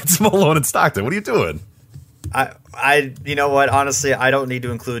 come on. It's Malone and Stockton. What are you doing? You know what? Honestly, I don't need to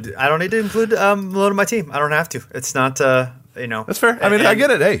include Malone in my team. I don't have to. It's not. That's fair. I mean, I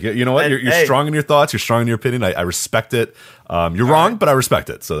get it. Hey, you know what? You're strong in your thoughts. You're strong in your opinion. I respect it. You're wrong, but I respect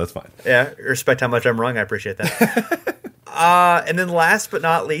it. So that's fine. Yeah, respect how much I'm wrong. I appreciate that. And then last but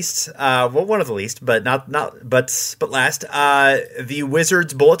not least, one of the least, but last, the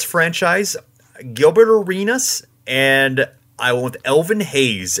Wizards Bullets franchise, Gilbert Arenas, and I went with Elvin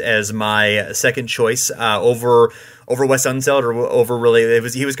Hayes as my second choice over Wes Unseld, or over really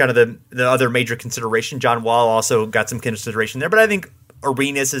he was kind of the other major consideration. John Wall also got some consideration there, but I think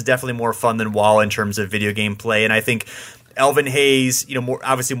Arenas is definitely more fun than Wall in terms of video game play, and I think Elvin Hayes,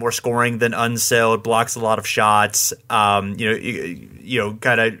 obviously more scoring than Unseld, blocks a lot of shots. He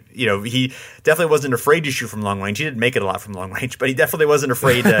definitely wasn't afraid to shoot from long range. He didn't make it a lot from long range, but he definitely wasn't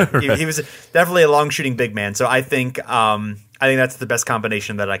afraid to. He was definitely a long shooting big man. So I think I think that's the best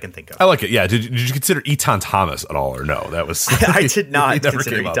combination that I can think of. I like it. Yeah. Did you consider Eton Thomas at all, or no? That was I did not he never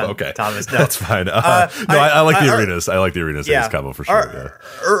consider came up. Eton Okay, Thomas. No. That's fine. I like the arenas. I like the arenas in this combo for sure.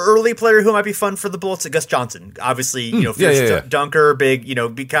 Early player who might be fun for the Bullets, Gus Johnson. Obviously, fierce dunker, big.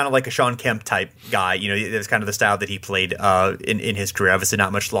 Be kind of like a Sean Kemp type guy. That's kind of the style that he played in his career. Obviously,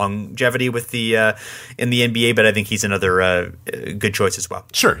 not much longevity with the in the NBA, but I think he's another good choice as well.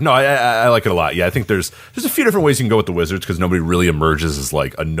 Sure. No, I like it a lot. Yeah, I think there's a few different ways you can go with the Wizards because nobody really emerges as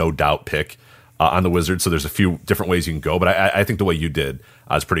like a no doubt pick on the Wizards. So there's a few different ways you can go, but I think the way you did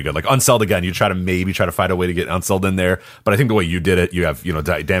is pretty good. Like Unseld again, you try to find a way to get Unseld in there, but I think the way you did it, you have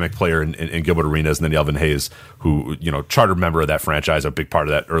dynamic player in Gilbert Arenas, and then Elvin Hayes, who charter member of that franchise, a big part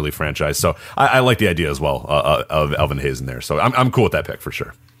of that early franchise. So I like the idea as well of Elvin Hayes in there. So I'm cool with that pick for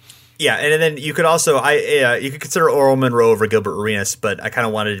sure. Yeah, and then you could also you could consider Oral Monroe over Gilbert Arenas, but I kind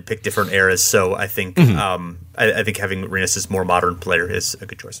of wanted to pick different eras, so I think I think having Arenas as more modern player is a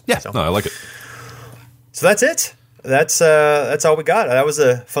good choice. Yeah, no, I like it. So that's it. That's all we got. That was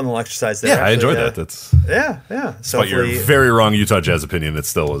a fun little exercise there. Yeah, I enjoyed that. That's So but your very wrong Utah Jazz opinion, it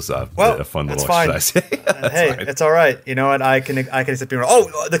still is a fun little exercise. Hey, fine. It's all right. You know what? I can accept being wrong.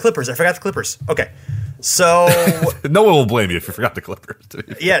 Oh, the Clippers. I forgot the Clippers. Okay. So no one will blame you if you forgot the Clippers.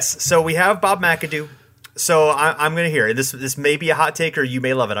 Yes. So we have Bob McAdoo. So I'm going to hear this may be a hot take, or you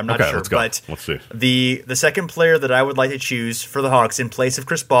may love it. I'm not sure. Let's go. But let's see. The second player that I would like to choose for the Hawks in place of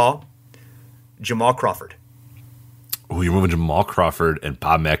Chris Paul, Jamal Crawford. Oh, you're moving Jamal Crawford and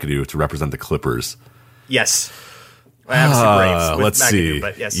Bob McAdoo to represent the Clippers. Yes. Braves let's McAdoo, see.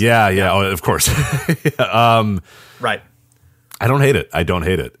 But yes. Yeah. Oh, of course. Right. I don't hate it.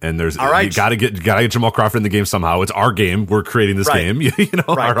 And there's right. you gotta get Jamal Crawford in the game somehow. It's our game. We're creating this game.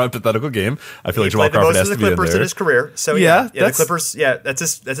 Our hypothetical game. I feel like Jamal Crawford has to be in there. He played the most of the Clippers in his career. So the Clippers. Yeah, that's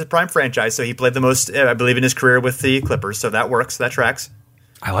his prime franchise. So he played the most, I believe, in his career with the Clippers. So that works. That tracks.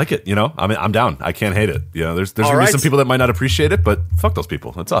 I like it. I'm down. I can't hate it. There's gonna be some people that might not appreciate it, but fuck those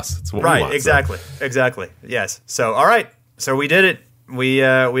people. It's us. It's what we want. Exactly. Yes. So all right. So we did it. We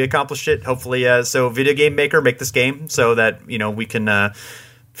accomplished it. Hopefully, so Video Game Maker, make this game so that we can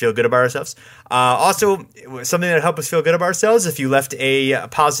feel good about ourselves. Also, something that helped us feel good about ourselves, if you left a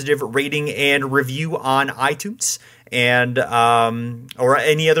positive rating and review on iTunes and or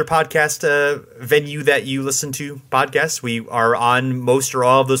any other podcast venue that you listen to podcasts. We are on most or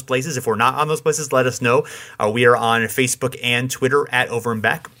all of those places. If we're not on those places, let us know. We are on Facebook and Twitter at Over and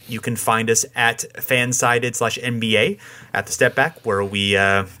Back. You can find us at Fansided/NBA at the Step Back, where we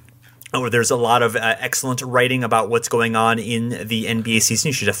there's a lot of excellent writing about what's going on in the NBA season.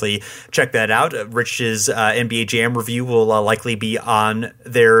 You should definitely check that out. Rich's NBA Jam review will likely be on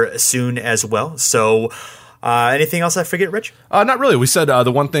there soon as well. So anything else I forget, Rich? Not really. We said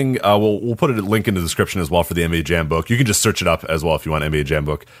the one thing, we'll put a link in the description as well for the NBA Jam book. You can just search it up as well if you want NBA Jam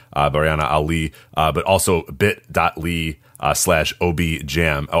book by Rayana Ali, but also bit.ly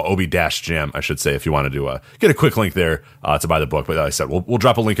 /OB-Jam, OB-Jam, I should say, if you want to get a quick link there to buy the book. But like I said, we'll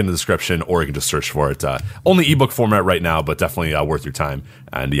drop a link in the description, or you can just search for it. Only ebook format right now, but definitely worth your time.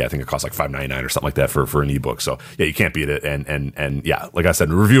 And I think it costs like $5.99 or something like that for an ebook. So you can't beat it. And like I said,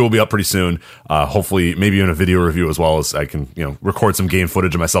 the review will be up pretty soon. Hopefully, maybe even a video review as well, as I can record some game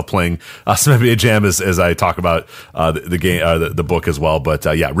footage of myself playing some NBA Jam as I talk about the game, the book as well. But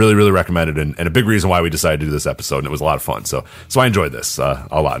really, really recommend it, and a big reason why we decided to do this episode, and it was a lot of fun. So I enjoyed this a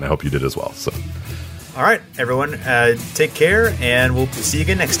lot, and I hope you did as well. So, all right, everyone, take care, and we'll see you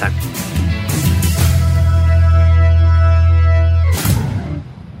again next time.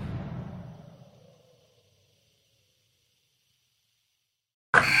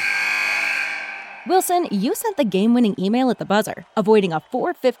 Wilson, you sent the game-winning email at the buzzer, avoiding a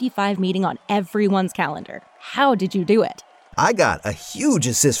 4:55 meeting on everyone's calendar. How did you do it? I got a huge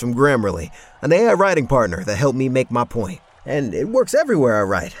assist from Grammarly, an AI writing partner that helped me make my point. And it works everywhere I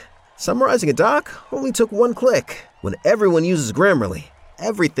write. Summarizing a doc only took one click. When everyone uses Grammarly,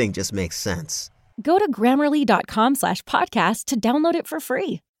 everything just makes sense. Go to Grammarly.com/podcast to download it for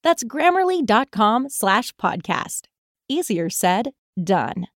free. That's Grammarly.com/podcast. Easier said, done.